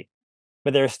to speak.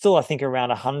 But there are still, I think, around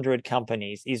 100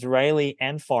 companies, Israeli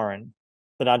and foreign,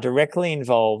 that are directly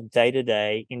involved day to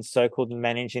day in so-called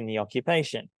managing the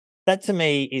occupation. That to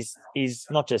me is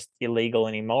not just illegal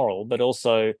and immoral, but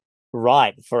also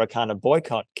right for a kind of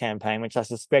boycott campaign, which I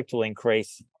suspect will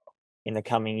increase in the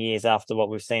coming years after what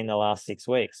we've seen the last 6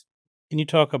 weeks. Can you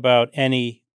talk about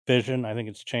any vision? I think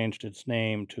it's changed its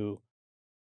name to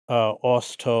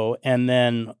OSTO, and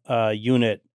then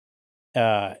Unit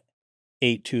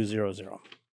 8200.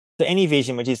 So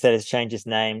AnyVision, which you said has changed its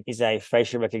name, is a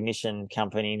facial recognition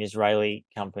company, an Israeli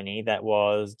company that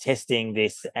was testing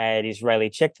this at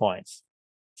Israeli checkpoints.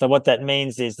 So what that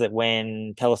means is that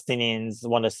when Palestinians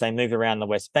want to, say, move around the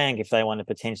West Bank, if they want to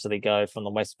potentially go from the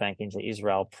West Bank into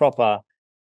Israel proper,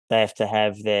 they have to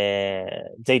have their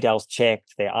details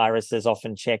checked, their irises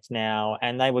often checked now,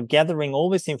 and they were gathering all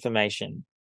this information.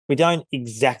 We don't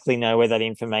exactly know where that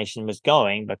information was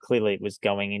going, but clearly it was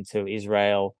going into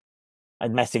Israel, a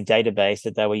massive database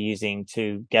that they were using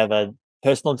to gather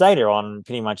personal data on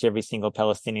pretty much every single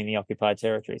Palestinian in the occupied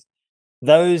territories.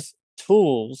 Those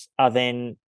tools are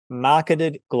then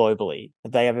marketed globally.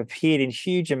 They have appeared in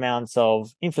huge amounts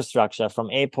of infrastructure from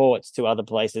airports to other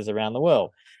places around the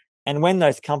world. And when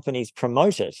those companies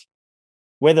promote it,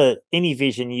 whether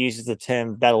AnyVision uses the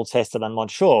term battle tested, I'm not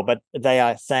sure, but they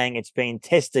are saying it's been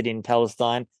tested in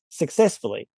Palestine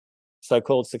successfully,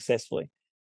 so-called successfully.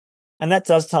 And that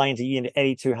does tie into Unit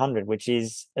 8200, which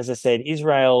is, as I said,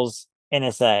 Israel's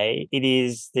NSA. It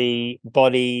is the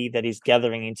body that is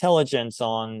gathering intelligence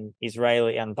on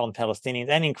Israeli and on Palestinians.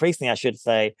 And increasingly, I should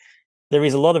say, there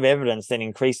is a lot of evidence that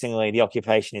increasingly the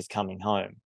occupation is coming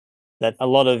home. That a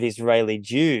lot of Israeli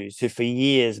Jews who for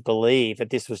years believed that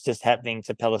this was just happening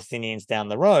to Palestinians down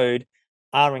the road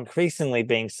are increasingly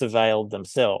being surveilled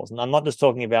themselves. And I'm not just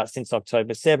talking about since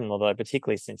October 7, although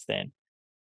particularly since then.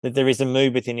 That there is a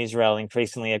move within Israel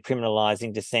increasingly at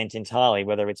criminalizing dissent entirely,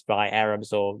 whether it's by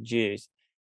Arabs or Jews.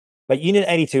 But Unit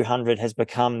 8200 has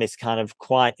become this kind of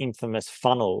quite infamous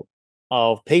funnel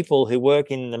of people who work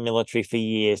in the military for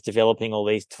years, developing all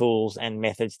these tools and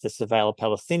methods to surveil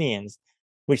Palestinians,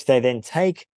 which they then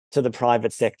take to the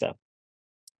private sector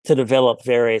to develop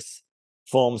various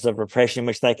forms of repression,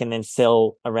 which they can then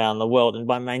sell around the world. And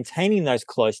by maintaining those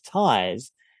close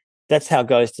ties, that's how it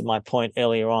goes to my point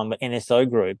earlier on, but NSO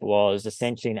Group was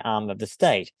essentially an arm of the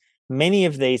state. Many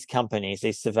of these companies,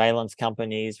 these surveillance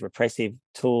companies, repressive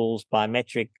tools,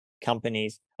 biometric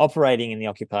companies operating in the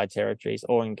occupied territories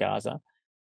or in Gaza,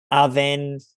 are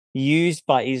then used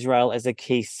by Israel as a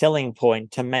key selling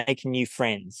point to make new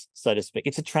friends, so to speak.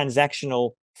 It's a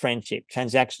transactional friendship,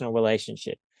 transactional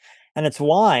relationship. And it's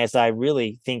why, as I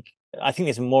think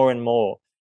there's more and more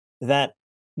that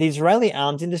the Israeli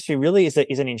arms industry really is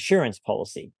an insurance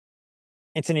policy.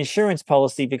 It's an insurance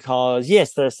policy because,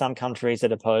 yes, there are some countries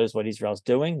that oppose what Israel's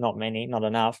doing, not many, not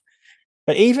enough.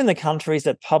 But even the countries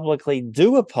that publicly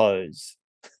do oppose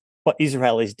what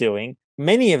Israel is doing,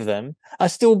 many of them are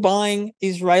still buying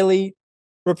Israeli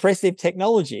repressive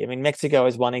technology. I mean, Mexico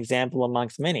is one example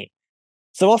amongst many.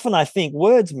 So often I think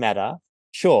words matter.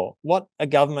 Sure, what a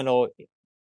government or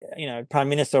prime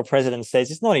minister or president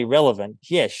says is not irrelevant.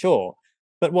 Yeah, sure.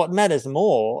 But what matters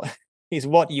more is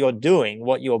what you're doing,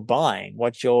 what you're buying,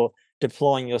 what you're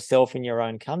deploying yourself in your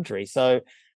own country. So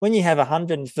when you have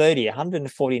 130,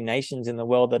 140 nations in the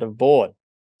world that have bought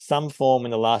some form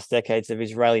in the last decades of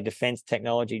Israeli defense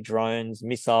technology, drones,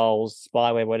 missiles,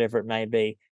 spyware, whatever it may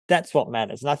be, that's what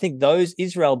matters. And I think those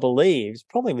Israel believes,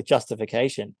 probably with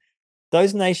justification,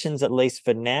 those nations, at least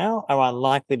for now, are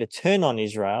unlikely to turn on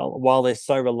Israel while they're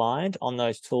so reliant on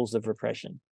those tools of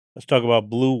repression. Let's talk about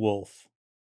Blue Wolf,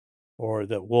 or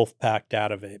the Wolfpack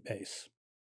database.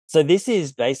 So this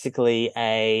is basically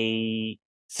a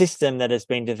system that has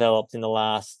been developed in the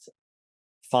last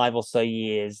 5 or so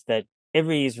years that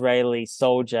every Israeli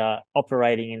soldier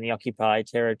operating in the occupied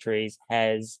territories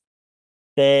has.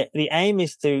 The aim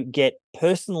is to get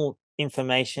personal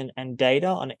information and data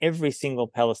on every single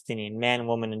Palestinian, man,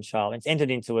 woman, and child. It's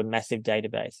entered into a massive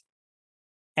database.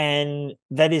 And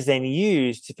that is then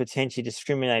used to potentially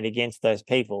discriminate against those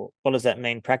people. What does that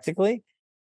mean practically?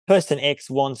 Person X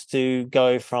wants to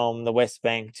go from the West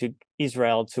Bank to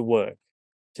Israel to work,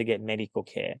 to get medical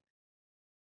care.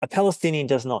 A Palestinian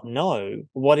does not know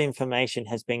what information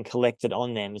has been collected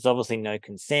on them. There's obviously no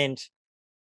consent.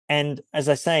 And as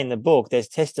I say in the book, there's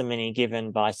testimony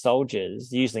given by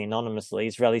soldiers, usually anonymously,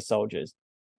 Israeli soldiers,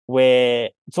 where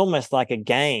it's almost like a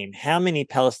game. How many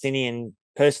Palestinian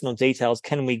personal details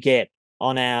can we get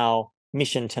on our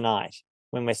mission tonight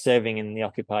when we're serving in the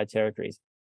occupied territories?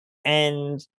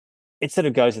 And it sort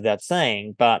of goes without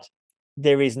saying, but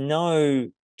there is no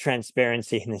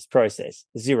transparency in this process,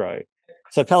 zero.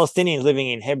 So Palestinians living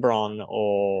in Hebron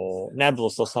or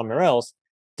Nablus or somewhere else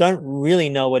don't really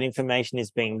know what information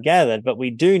is being gathered, but we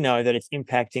do know that it's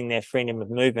impacting their freedom of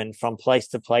movement from place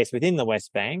to place within the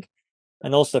West Bank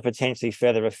and also potentially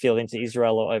further afield into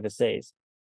Israel or overseas.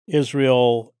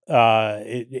 Israel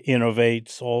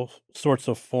innovates all sorts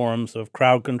of forms of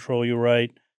crowd control, you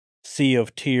write. Sea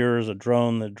of Tears, a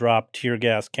drone that dropped tear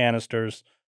gas canisters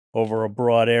over a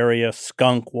broad area.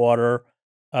 Skunk water,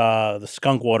 the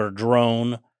skunk water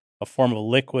drone, a form of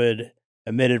liquid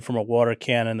emitted from a water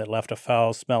cannon that left a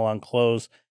foul smell on clothes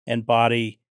and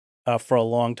body for a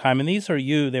long time. And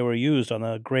they were used on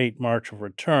the Great March of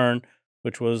Return,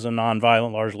 which was a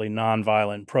largely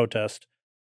nonviolent protest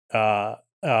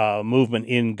movement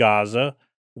in Gaza,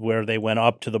 where they went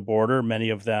up to the border.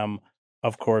 Many of them,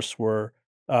 of course, were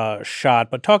shot.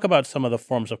 But talk about some of the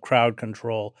forms of crowd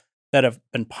control that have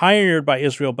been pioneered by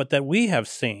Israel, but that we have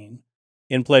seen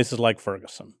in places like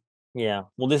Ferguson. Yeah,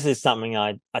 well, this is something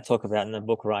I talk about in the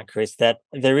book, right, Chris, that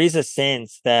there is a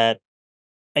sense that,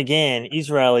 again,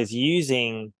 Israel is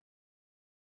using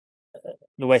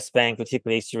the West Bank,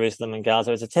 particularly East Jerusalem and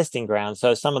Gaza, as a testing ground.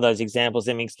 So some of those examples,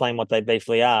 let me explain what they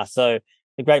briefly are. So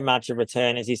the Great March of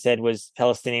Return, as you said, was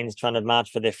Palestinians trying to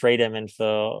march for their freedom and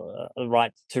for the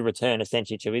right to return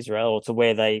essentially to Israel or to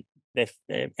where their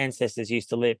ancestors used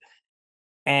to live.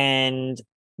 And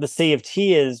the Sea of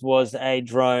Tears was a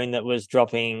drone that was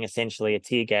dropping essentially a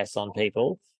tear gas on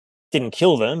people. Didn't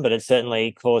kill them, but it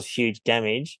certainly caused huge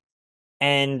damage.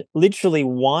 And literally,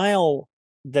 while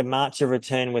the March of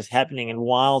Return was happening and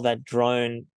while that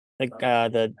drone,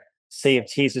 the Sea of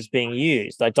Tears, was being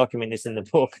used, I document this in the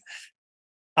book,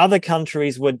 other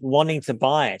countries were wanting to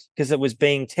buy it because it was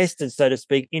being tested, so to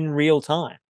speak, in real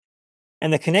time.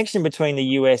 And the connection between the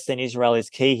US and Israel is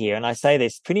key here. And I say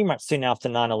this pretty much soon after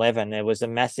 9/11, there was a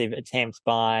massive attempt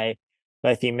by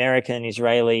both the American and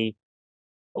Israeli,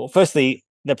 well, firstly,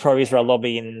 the pro-Israel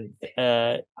lobby in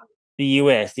the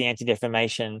US, the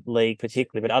Anti-Defamation League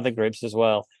particularly, but other groups as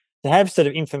well, to have sort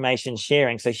of information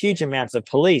sharing. So huge amounts of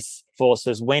police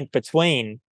forces went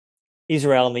between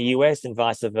Israel and the US and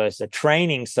vice versa,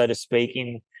 training, so to speak,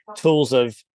 in tools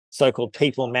of so-called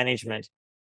people management.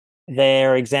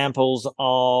 There are examples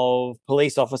of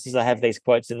police officers, I have these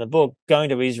quotes in the book, going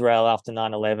to Israel after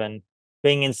 9/11,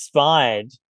 being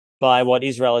inspired by what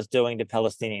Israel is doing to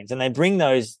Palestinians. And they bring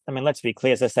those, I mean, let's be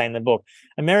clear, as I say in the book,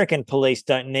 American police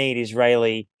don't need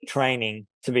Israeli training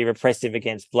to be repressive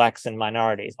against blacks and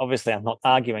minorities. Obviously, I'm not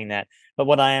arguing that. But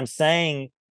what I am saying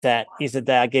that is that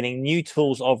they are getting new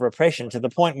tools of repression to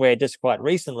the point where just quite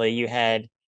recently you had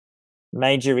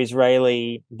major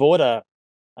Israeli border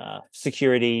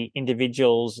security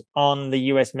individuals on the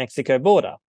US-Mexico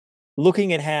border,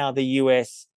 looking at how the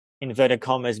US, inverted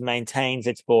commas, maintains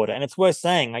its border. And it's worth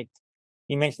saying,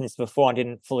 you mentioned this before, I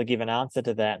didn't fully give an answer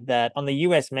to that on the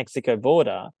US-Mexico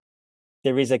border,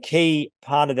 there is a key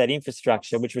part of that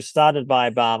infrastructure, which was started by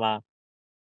Obama,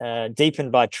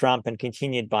 deepened by Trump and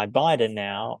continued by Biden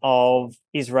now, of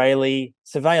Israeli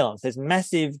surveillance. There's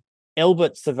massive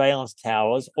Elbit surveillance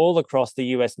towers all across the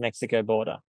US-Mexico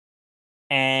border.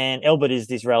 And Elbit is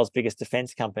Israel's biggest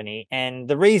defense company. And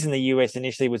the reason the US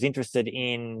initially was interested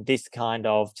in this kind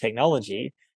of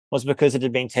technology was because it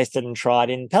had been tested and tried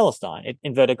in Palestine.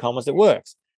 Inverted commas, it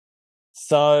works.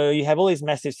 So you have all these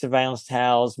massive surveillance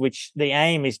towers, which the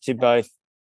aim is to both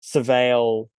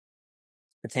surveil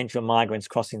potential migrants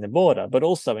crossing the border, but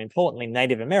also, importantly,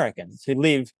 Native Americans who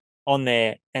live on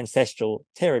their ancestral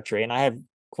territory. And I have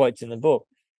quotes in the book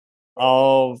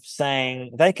of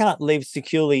saying they can't live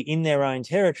securely in their own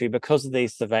territory because of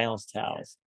these surveillance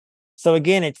towers. So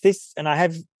again, it's this, and I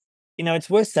have, it's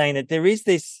worth saying that there is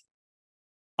this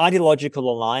ideological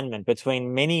alignment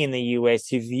between many in the US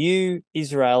who view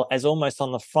Israel as almost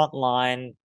on the front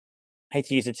line, I hate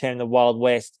to use the term, the Wild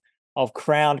West, of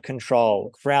crowd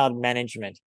control, crowd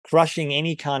management, crushing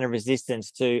any kind of resistance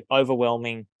to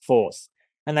overwhelming force.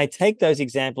 And they take those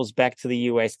examples back to the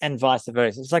US and vice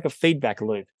versa. It's like a feedback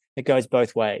loop. It goes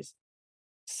both ways.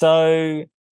 So,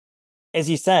 as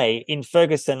you say, in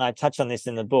Ferguson, I touch on this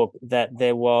in the book, that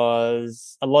there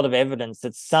was a lot of evidence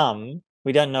that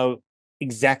we don't know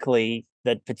exactly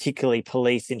that particularly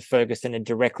police in Ferguson had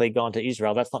directly gone to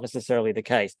Israel. That's not necessarily the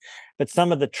case. But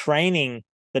some of the training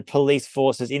that police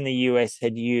forces in the US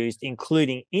had used,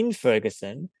 including in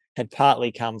Ferguson, had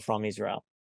partly come from Israel.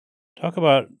 Talk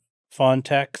about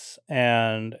Fontex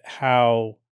and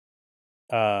how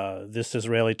this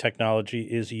Israeli technology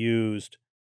is used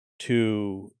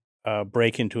to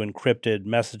break into encrypted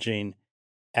messaging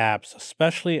apps,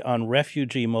 especially on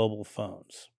refugee mobile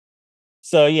phones?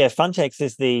 So yeah, Frontex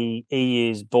is the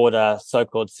EU's border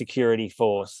so-called security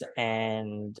force,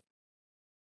 and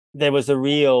there was a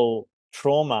real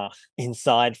trauma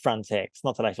inside Frontex.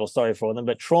 Not that I feel sorry for them,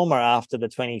 but trauma after the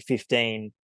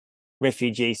 2015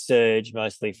 refugee surge,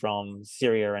 mostly from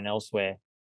Syria and elsewhere.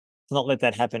 To not let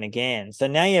that happen again. So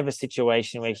now you have a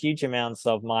situation where huge amounts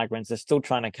of migrants are still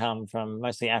trying to come from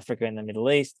mostly Africa and the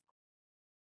Middle East,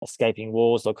 escaping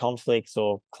wars or conflicts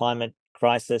or climate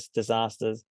crisis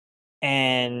disasters,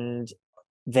 and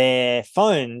their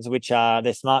phones, which are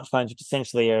their smartphones, which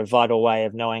essentially are a vital way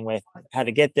of knowing how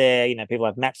to get there. People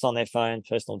have maps on their phone,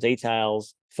 personal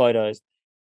details, photos,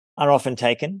 are often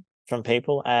taken from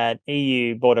people at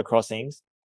EU border crossings.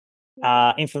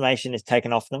 Information is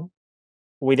taken off them.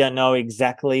 We don't know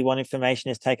exactly what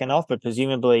information is taken off, but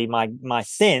presumably my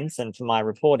sense, and from my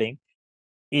reporting,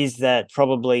 is that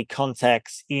probably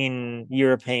contacts in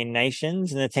European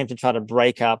nations in an attempt to try to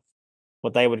break up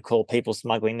what they would call people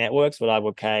smuggling networks, what I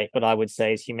would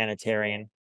say is humanitarian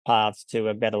paths to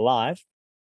a better life.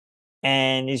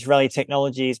 And Israeli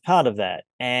technology is part of that.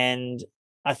 And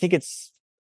I think it's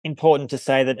important to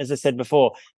say that, as I said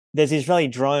before, there's Israeli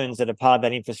drones that are part of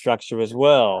that infrastructure as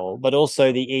well, but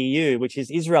also the EU, which is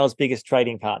Israel's biggest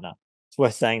trading partner. It's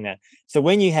worth saying that. So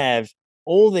when you have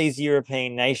all these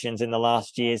European nations in the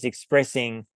last years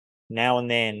expressing now and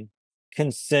then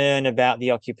concern about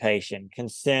the occupation,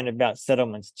 concern about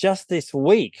settlements, just this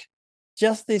week,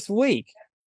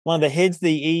 one of the heads of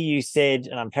the EU said,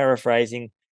 and I'm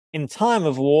paraphrasing, in time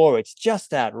of war, it's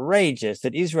just outrageous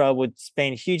that Israel would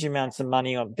spend huge amounts of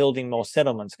money on building more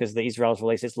settlements, because Israel's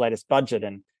released its latest budget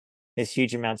and there's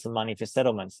huge amounts of money for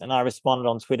settlements. And I responded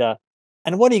on Twitter,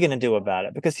 and what are you going to do about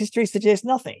it? Because history suggests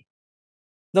nothing.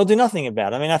 They'll do nothing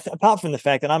about it. I mean, apart from the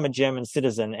fact that I'm a German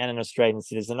citizen and an Australian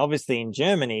citizen, obviously in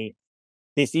Germany,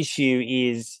 this issue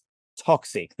is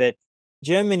toxic, that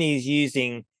Germany is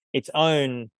using its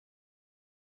own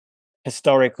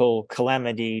historical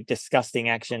calamity, disgusting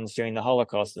actions during the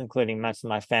Holocaust, including most of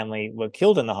my family were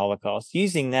killed in the Holocaust,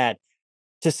 using that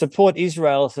to support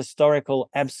Israel's historical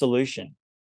absolution,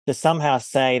 to somehow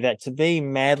say that to be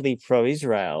madly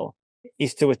pro-Israel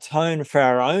is to atone for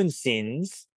our own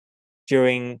sins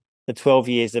during the 12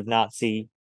 years of Nazi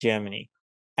Germany.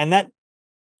 And that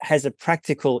has a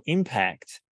practical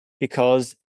impact,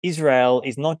 because Israel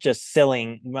is not just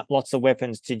selling lots of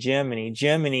weapons to Germany.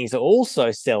 Germany is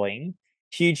also selling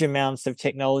huge amounts of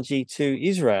technology to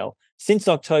Israel. Since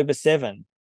October 7,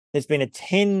 there's been a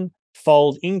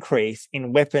 10-fold increase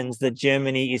in weapons that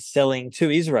Germany is selling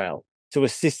to Israel to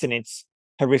assist in its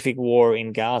horrific war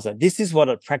in Gaza. This is what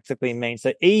it practically means.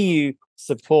 So EU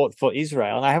support for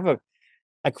Israel, and I have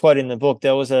a quote in the book.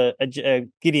 There was a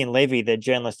Gideon Levy, the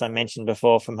journalist I mentioned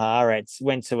before from Haaretz,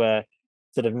 went to a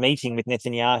sort of meeting with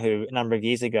Netanyahu a number of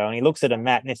years ago, and he looks at a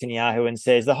map, Netanyahu, and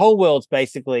says the whole world's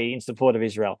basically in support of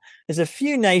Israel. There's a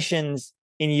few nations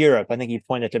in Europe, I think he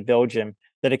pointed to Belgium,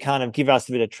 that are kind of give us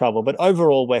a bit of trouble, but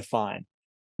overall we're fine.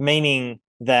 Meaning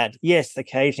that, yes,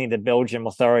 occasionally the Belgian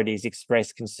authorities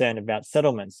express concern about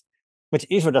settlements, which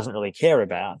Israel doesn't really care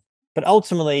about. But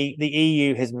ultimately, the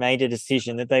EU has made a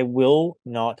decision that they will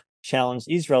not challenge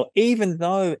Israel, even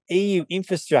though EU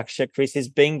infrastructure, Chris, is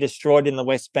being destroyed in the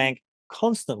West Bank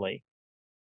constantly.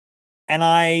 And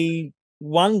I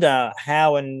wonder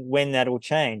how and when that will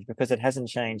change, because it hasn't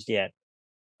changed yet.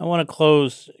 I want to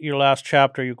close your last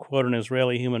chapter. You quote an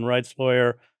Israeli human rights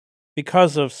lawyer.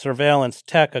 Because of surveillance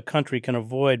tech, a country can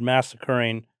avoid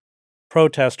massacring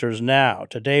protesters now.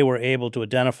 Today, we're able to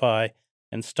identify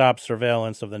and stop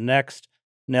surveillance of the next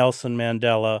Nelson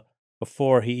Mandela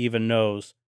before he even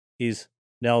knows he's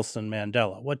Nelson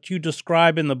Mandela. What you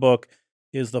describe in the book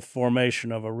is the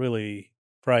formation of a really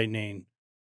frightening,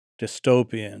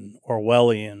 dystopian,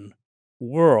 Orwellian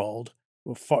world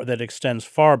that extends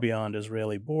far beyond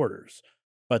Israeli borders,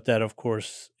 but that, of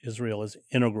course, Israel is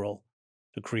integral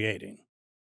to creating.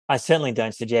 I certainly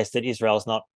don't suggest that Israel is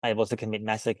not able to commit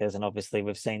massacres, and obviously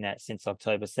we've seen that since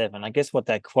October 7. I guess what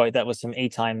that quote, that was from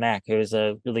Itai Mack, who is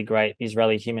a really great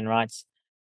Israeli human rights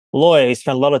lawyer. He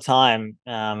spent a lot of time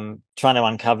trying to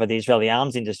uncover the Israeli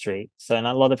arms industry. So, and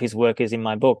a lot of his work is in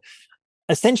my book.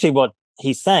 Essentially what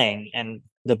he's saying, and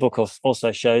the book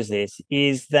also shows this,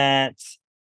 is that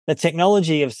the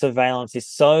technology of surveillance is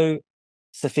so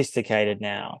sophisticated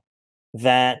now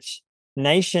that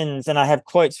nations, and I have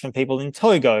quotes from people in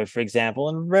Togo, for example,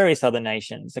 and various other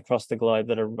nations across the globe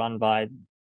that are run by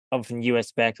often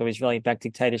US-backed or Israeli-backed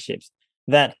dictatorships,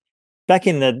 that back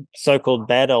in the so-called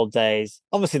bad old days,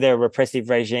 obviously there were repressive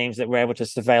regimes that were able to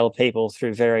surveil people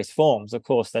through various forms. Of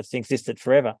course, that's existed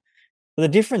forever. But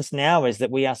the difference now is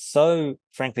that we are so,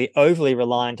 frankly, overly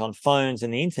reliant on phones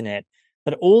and the internet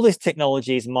that all this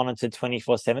technology is monitored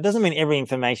 24/7. It doesn't mean every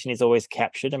information is always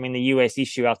captured. I mean, the US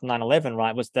issue after 9/11,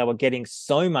 right, was they were getting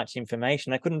so much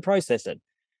information they couldn't process it.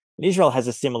 Israel has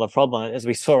a similar problem, as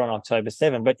we saw on October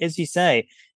 7. But as you say,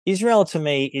 Israel to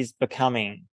me is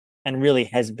becoming, and really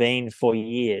has been for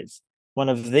years, one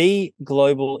of the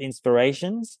global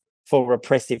inspirations for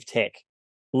repressive tech,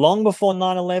 long before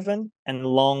 9/11 and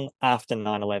long after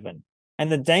 9/11. And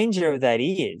the danger of that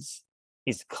is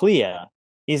clear,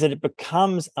 is that it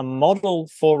becomes a model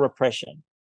for repression.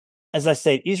 As I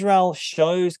said, Israel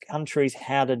shows countries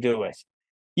how to do it.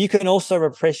 You can also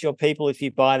repress your people if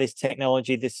you buy this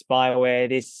technology, this spyware,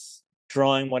 this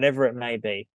drone, whatever it may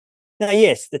be. Now,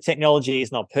 yes, the technology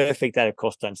is not perfect. That, of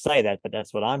course, don't say that, but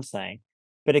that's what I'm saying.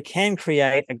 But it can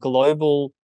create a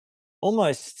global,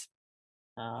 almost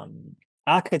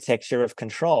architecture of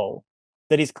control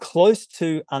that is close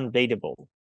to unbeatable.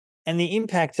 And the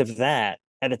impact of that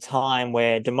at a time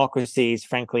where democracy is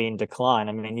frankly in decline.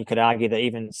 I mean, you could argue that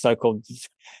even so-called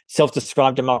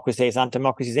self-described democracies aren't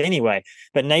democracies anyway,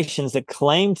 but nations that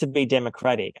claim to be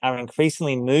democratic are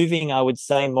increasingly moving, I would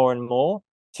say, more and more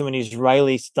to an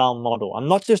Israeli-style model. I'm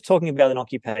not just talking about an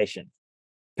occupation,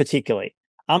 particularly.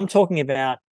 I'm talking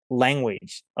about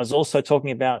language. I was also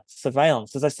talking about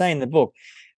surveillance. As I say in the book,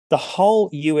 the whole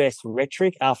US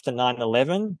rhetoric after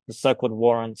 9/11, the so-called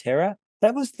war on terror,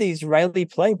 that was the Israeli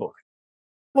playbook.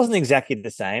 It wasn't exactly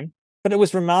the same, but it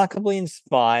was remarkably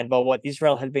inspired by what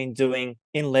Israel had been doing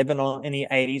in Lebanon in the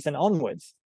 80s and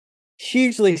onwards.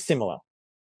 Hugely similar.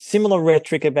 Similar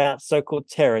rhetoric about so-called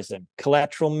terrorism,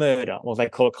 collateral murder. Well, they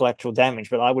call it collateral damage,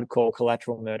 but I would call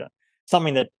collateral murder.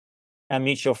 Something that our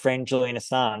mutual friend Julian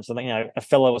Assange, a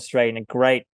fellow Australian, a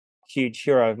great, huge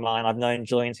hero of mine. I've known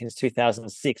Julian since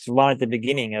 2006, right at the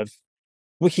beginning of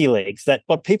WikiLeaks, that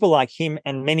what people like him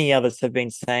and many others have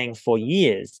been saying for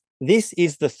years, this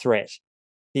is the threat.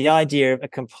 The idea of a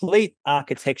complete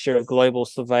architecture of global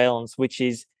surveillance, which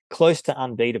is close to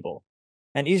unbeatable.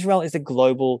 And Israel is a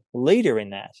global leader in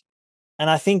that. And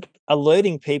I think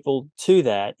alerting people to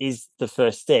that is the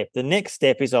first step. The next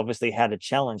step is obviously how to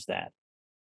challenge that.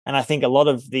 And I think a lot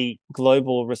of the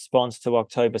global response to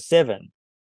October 7,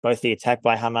 both the attack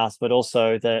by Hamas, but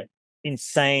also the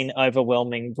insane,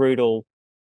 overwhelming, brutal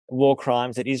war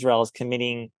crimes that Israel is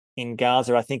committing in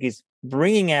Gaza, I think is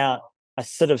bringing out a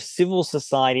sort of civil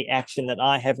society action that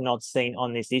I have not seen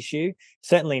on this issue,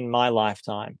 certainly in my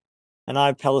lifetime. And I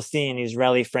have Palestinian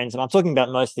Israeli friends, and I'm talking about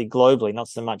mostly globally, not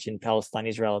so much in Palestine,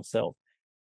 Israel itself.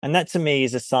 And that to me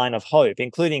is a sign of hope,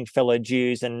 including fellow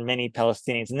Jews and many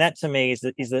Palestinians. And that to me is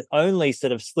the only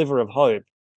sort of sliver of hope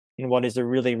in what is a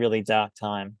really, really dark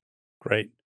time.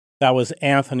 Great. That was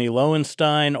Antony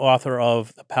Loewenstein, author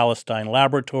of The Palestine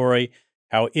Laboratory,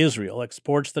 How Israel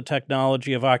Exports the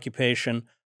Technology of Occupation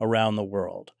Around the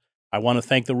World. I want to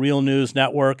thank the Real News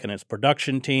Network and its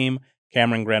production team,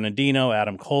 Cameron Granadino,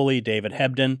 Adam Coley, David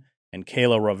Hebden, and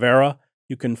Kayla Rivera.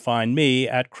 You can find me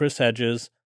at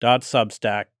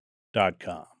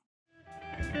chrishedges.substack.com.